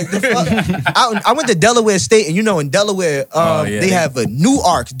the fuck? I went to Delaware State, and you know, in Delaware, Oh, yeah. they have a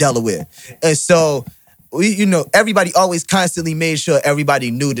Newark, Delaware, and so. You know, everybody always constantly made sure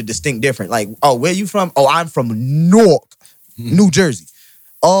everybody knew the distinct difference. Like, oh, where you from? Oh, I'm from Newark, New Jersey.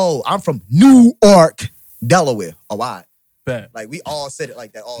 Oh, I'm from Newark, Delaware. Oh, why? Bet. Like, we all said it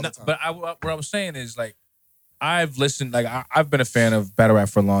like that all the time. But what I was saying is like, I've listened, like I've been a fan of battle rap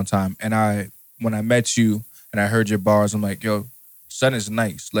for a long time, and when I met you, and I heard your bars. I'm like, yo, son is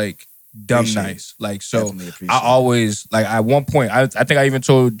nice, like dumb Appreciate nice, like so. Definitely appreciate I always like at one point. I think I even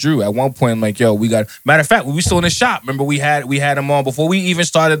told Drew at one point. I'm like, yo, we got. Matter of fact, when we still in the shop, remember we had him on before we even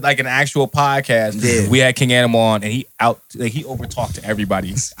started like an actual podcast. Yeah. We had King Animal on, and he overtalked to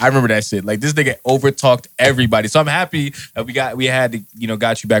everybody. I remember that shit. Like this nigga overtalked everybody. So I'm happy that we had to,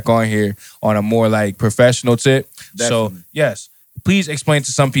 got you back on here on a more like professional tip. Definitely. So yes, please explain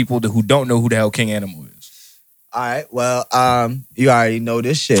to some people who don't know who the hell King Animal is. All right, well, you already know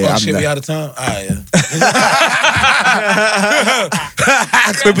this shit. Oh, shit, we out of time? All right, yeah.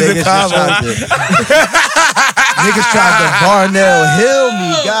 Clippers in Niggas time. Niggas tried to Varnell Hill me.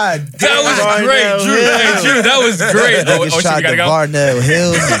 God damn. That was great, Drew. Hey, Drew, that was great. Niggas shit, tried you to gotta go. Varnell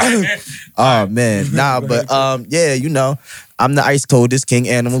Hill me. Oh man, nah, but yeah, I'm the ice coldest King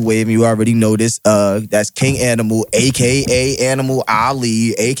Animal Wave. You already know this. That's King Animal, aka Animal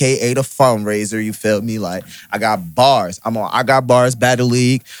Ali, aka the fundraiser. You feel me? Like I got bars. I got bars. Battle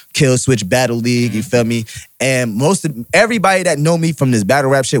League, Kill Switch Battle League. You feel me? And everybody that know me from this battle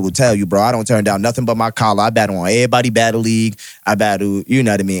rap shit will tell you, bro. I don't turn down nothing but my collar. I battle on everybody Battle League. I battle, you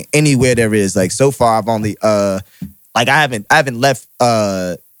know what I mean? Anywhere there is. Like so far, I've only I haven't left.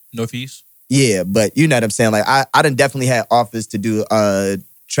 Northeast. Yeah, but you know what I'm saying? Like, I done definitely had offers to do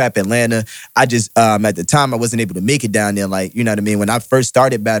Trap Atlanta. I just, at the time, I wasn't able to make it down there. Like, you know what I mean? When I first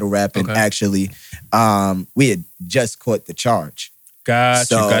started battle rapping, actually, we had just caught the charge. Got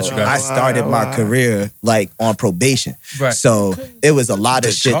you. I started my career, like, on probation. Right. So, it was a lot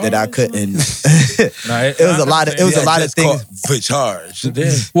of shit that I couldn't... it was a lot of things. For charge.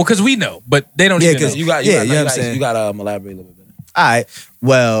 Well, because we know, but they don't Yeah, even know. because you know what I'm saying? You got to elaborate a little bit. All right.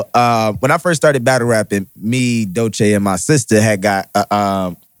 Well, when I first started battle rapping, me, Dolce, and my sister had got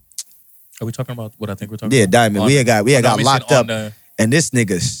Are we talking about what I think we're talking about? Diamond. We had got locked up, the... and this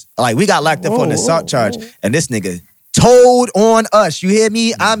nigga, like, we got locked up on the assault charge, and this nigga told on us. You hear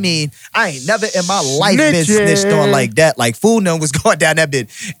me? I mean, I ain't never in my life been snitched on like that. Like, Fool Nun was going down that bit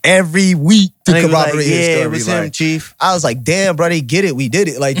every week to corroborate his story. Yeah, it was him, Chief. I was like, damn, bro, they get it. We did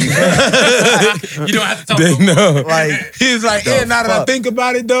it. Like, you don't have to tell them. No. Like, he was like, yeah, now that I think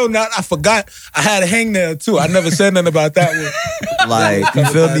about it, though, I forgot I had a hangnail, too. I never said nothing about that one. like, you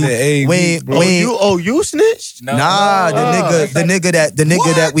feel me? You snitched? No. Nah, the nigga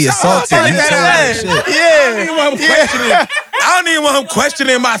that we assaulted, he told that shit. I don't even want him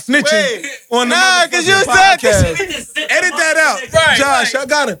questioning my snitching on the because you podcast. Edit that out. Right, Josh, y'all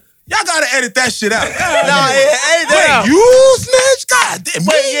gotta edit that shit out. Edit that out. You snitch? God damn.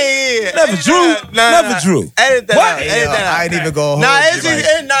 Never Drew. Never Drew. Edit that out. Yo, Edit that out. I ain't even gonna hold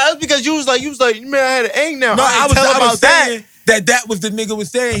It's because you was like, man, I had an aim now. No, I was that. saying that was the nigga was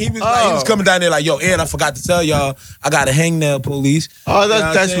saying. He was coming down there like, yo, and I forgot to tell y'all, I got a hangnail, police. Oh,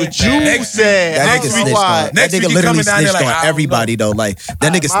 that's what you said. That nigga snitched on. That nigga literally snitched on everybody though. Like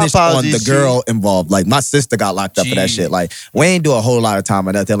that nigga snitched on the girl involved. Like my sister got locked up for that shit. Like we ain't do a whole lot of time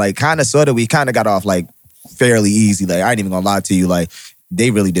or nothing. Like we kind of got off like fairly easy. Like I ain't even gonna lie to you. Like they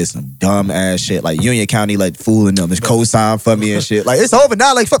really did some dumb ass shit. Like Union County, like fooling them. It's co-signed for me and shit. Like it's over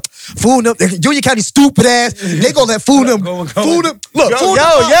now. Like fuck, fooling them. Union County stupid ass. They gonna let fool them. Fool them. Look, fool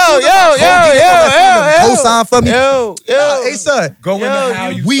them. Co-signed for me. Hey son, Going to how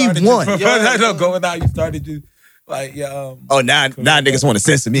you we started. won. No, going how you started to. Like, yeah. Oh, now niggas want to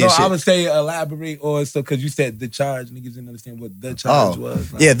censor me and shit. I would say elaborate or so because you said the charge. Niggas didn't understand what the charge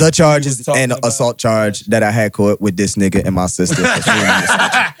was. Like, yeah, the charge is an about. assault charge that I had caught with this nigga and my sister.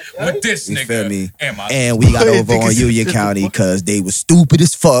 With this You nigga. feel me? And we got over on Union County because they was stupid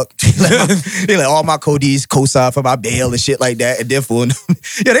as fuck. They let all my codees co-sign for my bail and shit like that. And then fooling them.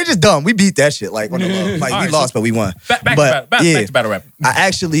 Yeah, they just dumb. We beat that shit. Like, on the low. Like we lost, but we won. Back to battle rapping. I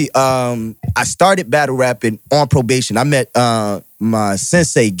actually, I started battle rapping on probation. I met my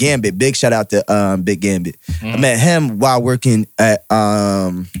sensei Gambit. Big shout out to Big Gambit. I met him while working at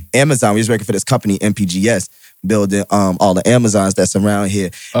Amazon. We was working for this company MPGS, building all the Amazons that's around here.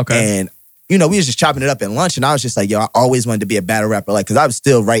 Okay. And we was just chopping it up at lunch, and I was just like, yo, I always wanted to be a battle rapper, like, because I was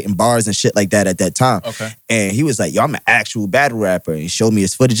still writing bars and shit like that at that time. Okay. And he was like, yo, I'm an actual battle rapper, and he showed me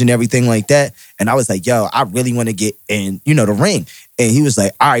his footage and everything like that. And I was like, yo, I really want to get in, the ring. And he was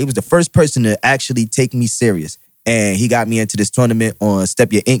like, all right, he was the first person to actually take me serious. And he got me into this tournament on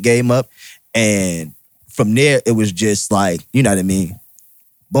Step Your Ink Game Up. And from there, it was just like, you know what I mean?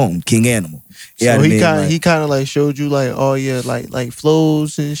 Boom, King Animal. So he kind of like showed you like, oh yeah, like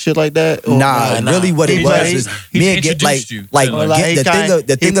flows and shit like that. Or really what it was is me and introduced you.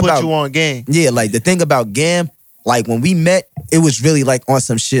 The thing about you on game. Yeah, like the thing about Gam, like when we met, it was really like on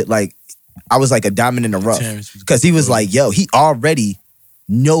some shit. Like I was like a diamond in the rough because he was like, yo, he already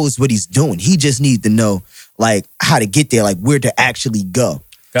knows what he's doing. He just needs to know like how to get there, like where to actually go.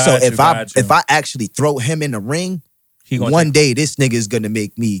 So if I actually throw him in the ring, one day this nigga is gonna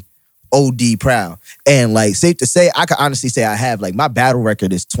make me OD proud. And like safe to say, I can honestly say I have like my battle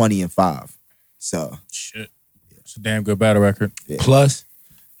record is 20-5. So shit. It's a damn good battle record. Yeah. Plus,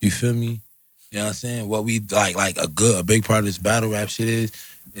 you feel me? You know what I'm saying? What we like a big part of this battle rap shit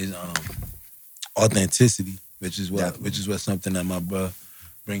is authenticity, which is what something that my bro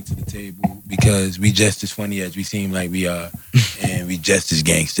bring to the table, because we just as funny as we seem like we are, and we just as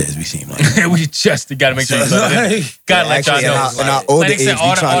gangster as we seem like. We just gotta make sure you gotta let y'all know. In our older age,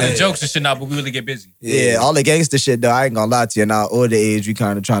 all the jokes and shit now, but we really get busy. Yeah, all the gangster shit though. I ain't gonna lie to you. In our older age, we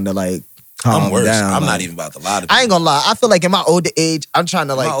kind of trying to like calm down. I'm like, not even about to lie to people. I ain't gonna lie. I feel like in my older age, I'm trying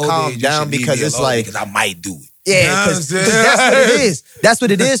to like calm down because it's like because I might do it. Yeah, because that's what it is. That's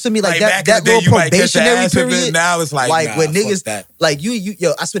what it is for me. Like that little probationary period. Now it's like nah, when niggas that. like you,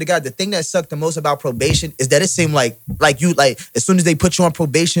 yo, I swear to God, the thing that sucked the most about probation is that it seemed like you as soon as they put you on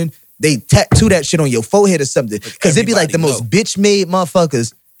probation, they tattoo that shit on your forehead or something. Because it'd be like the most bitch made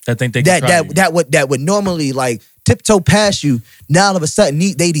motherfuckers that think they that would normally like tiptoe past you. Now all of a sudden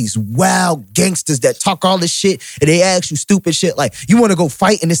they these wild gangsters that talk all this shit and they ask you stupid shit like you want to go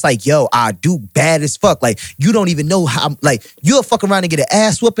fight and it's like, yo, I do bad as fuck. Like you don't even know how, like you'll fuck around and get an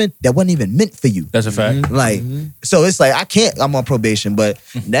ass whooping that wasn't even meant for you. That's a fact. Like so it's like I'm on probation, but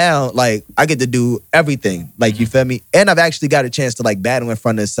now like I get to do everything. Like you feel me? And I've actually got a chance to like battle in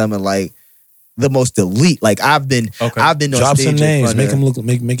front of some of like the most elite. Like I've been on drop stage some names, make them look,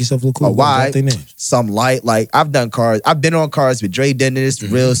 make yourself look cool. Why? Some light. Like I've done cards. I've been on cards with Dre Dennis,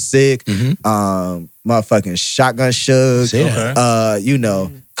 Real Sick, motherfucking Shotgun Shug. You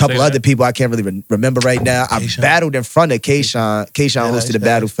know, a couple other people I can't really remember right now. I battled in front of K-Shine. K-Shine hosted a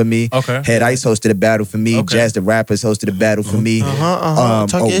battle for me. Head Ice hosted a battle for me. Jazz the Rappers hosted a battle for me.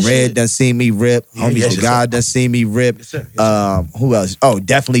 Red done seen me rip. Homies with God done seen me rip. Who else? Oh,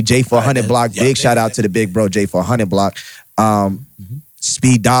 definitely J400 Block. Big shout out to the big bro J400 Block.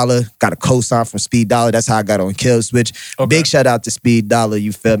 Speed Dollar, got a cosign from Speed Dollar. That's how I got on Kill Switch. Big shout out to Speed Dollar,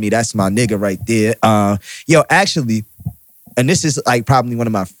 you feel me? That's my nigga right there. Yo, actually, and this is like probably one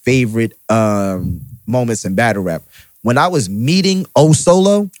of my favorite moments in battle rap. When I was meeting O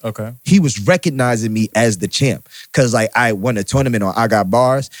Solo, he was recognizing me as the champ. Cause like I won a tournament on I Got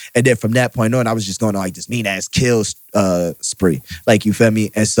Bars. And then from that point on, I was just going on like this mean ass kill spree. Like you feel me?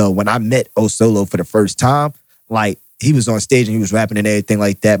 And so when I met O Solo for the first time, like he was on stage and he was rapping and everything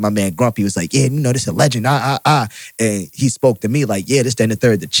like that. My man Grumpy was like, yeah, you know, this is a legend, And he spoke to me like, yeah, this, then the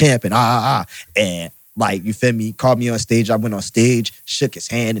third, the champ, and And like, you feel me? Called me on stage. I went on stage, shook his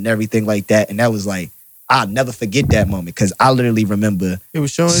hand and everything like that. And that was like, I'll never forget that moment because I literally remember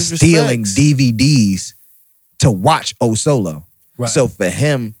stealing DVDs to watch O Solo. Right. So for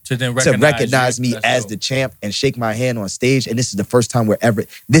him to recognize me as the champ and shake my hand on stage, and this is the first time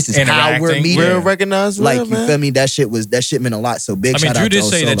this is how we're meeting. We're recognized, like you feel me? That shit meant a lot. So big. Shout out to Drew did O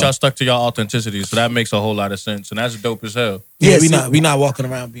say Solo. that y'all stuck to y'all authenticity, so that makes a whole lot of sense, and that's dope as hell. Yeah, we not walking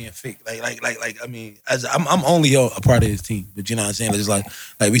around being fake. Like I mean, as I'm only a part of his team, but you know what I'm saying? It's like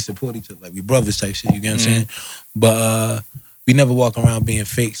we support each other, like we brothers type shit. You get what I'm saying? But we never walk around being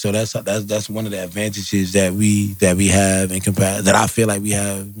fake, so that's one of the advantages that we have in comparison that I feel like we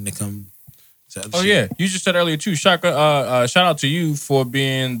have when it comes to other shit. Yeah, you just said earlier too. Shout out to you for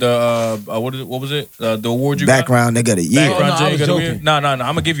being the what was it? The award you background got? Nigga the year. No, I'm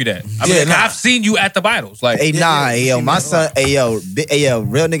gonna give you that. I've seen you at the battles. Like, my son, real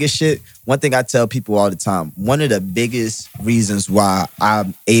nigga shit. One thing I tell people all the time, one of the biggest reasons why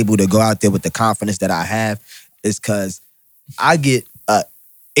I'm able to go out there with the confidence that I have is because I get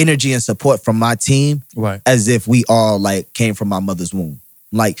energy and support from my team as if we all like came from my mother's womb.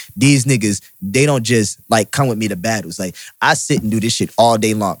 Like these niggas, they don't just like come with me to battles. Like I sit and do this shit all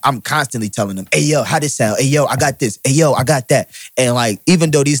day long. I'm constantly telling them, hey yo, how this sound? Hey yo, I got this. Hey yo, I got that. And like even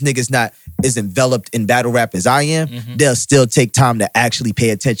though these niggas not as enveloped in battle rap as I am, they'll still take time to actually pay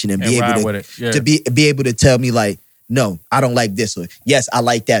attention and be able to be able to tell me like, no, I don't like this, or yes, I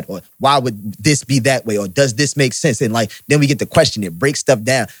like that, or why would this be that way, or does this make sense? And like, then we get to question it, break stuff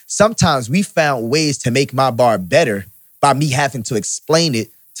down. Sometimes we found ways to make my bar better by me having to explain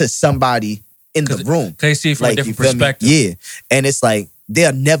it to somebody in the room. They see it from a different perspective. Yeah, and it's like,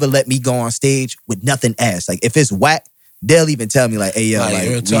 they'll never let me go on stage with nothing ass. Like, if it's whack, they'll even tell me like, hey, yo,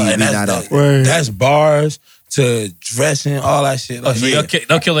 we not up. That's bars to dressing, all that shit. Like, so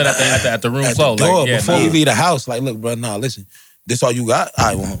they'll kill it at the room floor. Door, before we leave the house, like, look, bro, listen, this all you got? All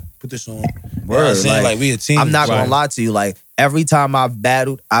right, well, put this on. Word, like we a team. I'm not gonna lie to you. Like, every time I've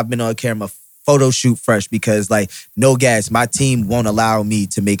battled, I've been on camera photo shoot fresh because like no gas, my team won't allow me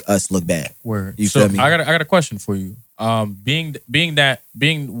to make us look bad. Word. You So feel me? I got a question for you. Being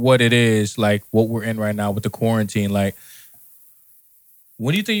what it is, like what we're in right now with the quarantine, like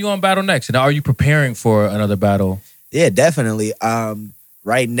when do you think you're gonna battle next? And are you preparing for another battle? Yeah, definitely.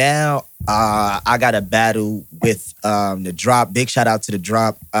 Right now, I got a battle with the Drop. Big shout out to the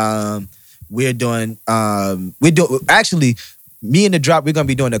Drop. Actually, me and the Drop, we're gonna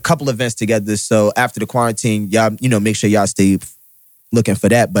be doing a couple events together. So after the quarantine, y'all, make sure y'all stay looking for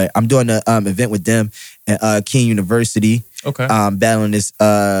that. But I'm doing an event with them at King University. Okay. Battling this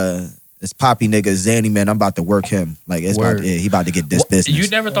poppy nigga Zanny, man. I'm about to work him. Like it's Word. he about to get this business. You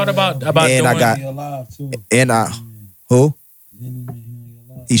never thought about And doing? I got- He alive too. And who?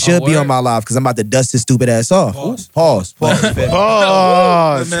 He should be word. on my live because I'm about to dust his stupid ass off. Pause. Pause.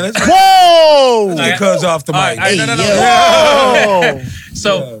 Man, let's Whoa! get cuz off the All right, mic. all right, no. Whoa!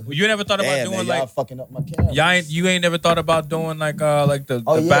 So you never thought about Damn, doing man, like y'all fucking up my camera. you ain't never thought about doing like the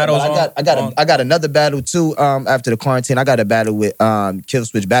Oh yeah, battles? but I got another battle too. After the quarantine, I got a battle with Kill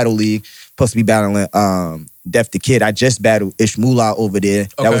Switch Battle League. Supposed to be battling Def the Kid. I just battled Ishmullah over there.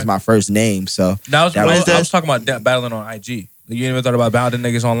 Okay. That was my first name. So I was That was- talking about battling on IG. You never thought about battling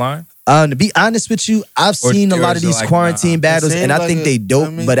niggas online? to be honest with you, I've Or- seen a or lot is of it these like, quarantine nah? battles, It and I seems think like they it, dope.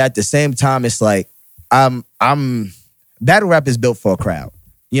 I mean- But at the same time, it's like I'm battle rap is built for a crowd.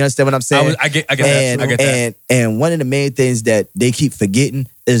 You understand what I'm saying? I get and, that. I get that. And one of the main things that they keep forgetting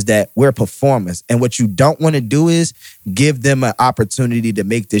is that we're performers. And what you don't want to do is give them an opportunity to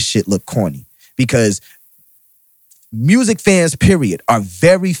make this shit look corny. Because music fans, period, are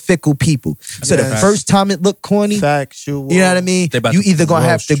very fickle people. So the Yes. first time it looked corny, Factual. you know what I mean? They about You to either gonna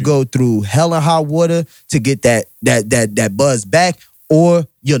have roast to you. go through hell and hot water to get that buzz back, or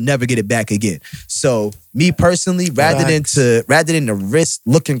you'll never get it back again. So me personally, rather than to risk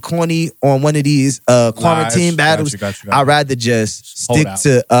looking corny on one of these quarantine Lives. battles, Got you. I'd rather just Hold stick out.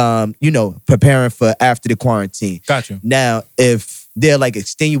 to preparing for after the quarantine. Got you. Now, if they're like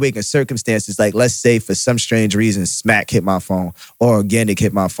extenuating circumstances, like let's say for some strange reason Smack hit my phone or Organic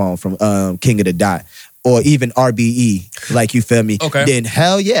hit my phone from King of the Dot or even RBE, like you feel me? Okay. Then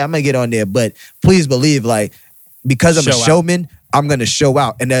hell yeah, I'm gonna get on there. But please believe, like, because I'm Show a out. showman, I'm gonna show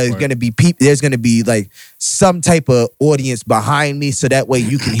out, and there's Word. gonna be people. There's gonna be like some type of audience behind me, so that way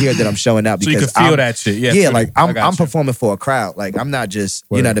you can hear that I'm showing out. So you Because can feel I'm, that shit. Yeah, yeah, feel like it. I I'm got you. performing for a crowd. Like I'm not just,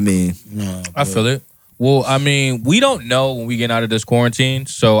 you Word. know what I mean? No, I feel it. Well, I mean, we don't know when we get out of this quarantine,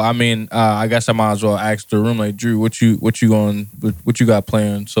 so I mean, I guess I might as well ask the room, like, Drew, what you got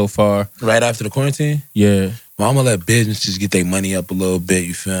planned so far? Right after the quarantine, Yeah, well, I'm gonna let businesses get their money up a little bit.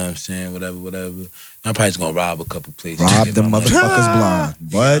 You feel what I'm saying? Whatever. I'm probably just gonna rob a couple places. Rob Get the my money. motherfuckers blind. You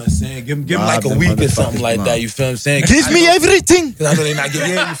know what What? I'm saying? Give them like Rob a the week or motherfuckers something like that. blind. You feel what I'm saying? Give me everything. Because I know they not getting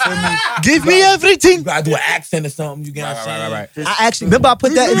you feel me? Give me everything. You gotta do an accent or something. You get what I'm saying? right. I actually remember I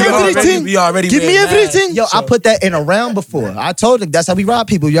put that in Give me the everything. We already Give me read that. everything. Yo, I put that in a round before. I told him that's how we rob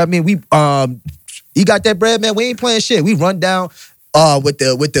people. You know what I mean? We he got that bread, man. We ain't playing shit. We run down with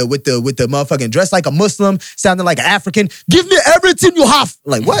the motherfucking dress like a Muslim, sounding like an African. Give me everything you have.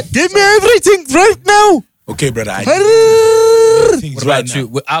 Like what? Give me everything right now. Okay, brother. What about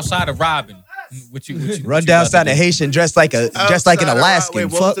you? Outside of robbing, what you Run down sounding Haitian, dressed like an Alaskan. Wait,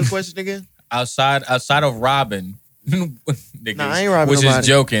 what Fuck. was the question again? outside of robbing? Niggas, Nah, I ain't robbing which nobody. is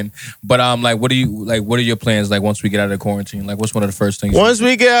joking. But like, what are your plans like once we get out of quarantine? Like, what's one of the first things? Once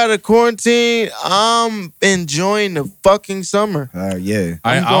we get out of quarantine, I'm enjoying the fucking summer. Yeah.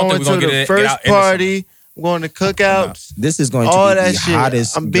 I'm I don't going think we're to gonna the get first out in the summer. party. I'm going to cookouts. This is going to All be that the shit.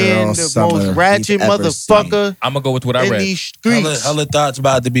 hottest I'm being girl the summer most ratchet we've ever seen. motherfucker I'm gonna go with what I in read. these streets. Hella thoughts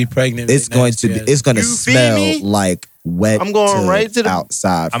about to be pregnant. It's going to be. It's going to You feel smell me? like wet. I'm going right to the-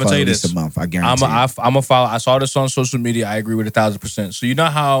 outside. I'ma for tell you at least this. a month. I guarantee. I'm a follow. I saw this on social media. I agree with 1,000%. So you know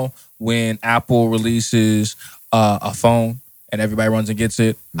how when Apple releases a phone and everybody runs and gets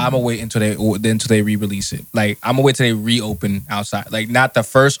it, I'm gonna wait until they re-release it. Like I'm gonna wait till they reopen outside. Like not the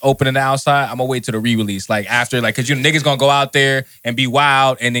first opening outside. I'm gonna wait till the re-release. Like after, like, cause you niggas gonna go out there and be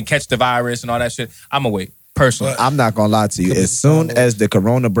wild and then catch the virus and all that shit. I'm gonna wait personally. I'm not gonna lie to you. As soon as the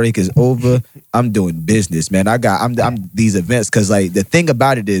Corona break is over, I'm doing business, man. I'm these events because like the thing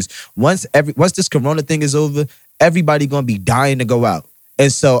about it is once this Corona thing is over, everybody gonna be dying to go out.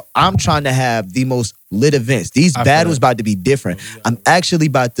 And so I'm trying to have the most lit events. These I feel battles it. about to be different. I'm actually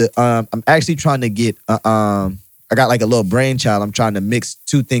trying to get I got like a little brainchild. I'm trying to mix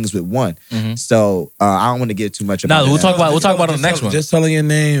two things with one. So I don't want to get too much about No, that. we'll talk about it on the next one. Just telling your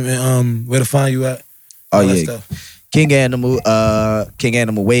name and where to find you at. Oh All that yeah. stuff. King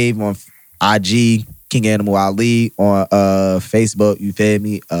Animal Wave on IG, King Animal Ali on Facebook. You feel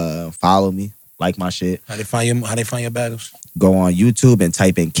me? Follow me. like my shit. How they find your battles? Go on YouTube and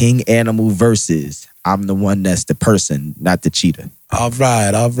type in King Animal versus. I'm the one that's the person, not the cheetah. All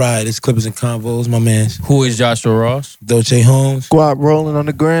right. It's Clippers and Convos, my man. Who is Joshua Ross? Dolce Holmes. Squad rolling on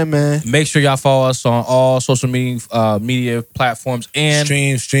the gram, man. Make sure y'all follow us on all social media platforms and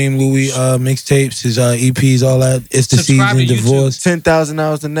Stream Louis mixtapes, his EPs, all that. It's the Subscribe season, to YouTube. divorce. 10,000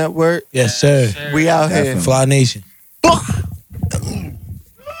 hours of network. Yes, sir. We out here. Definitely. Fly Nation.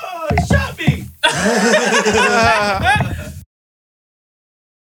 Shot me.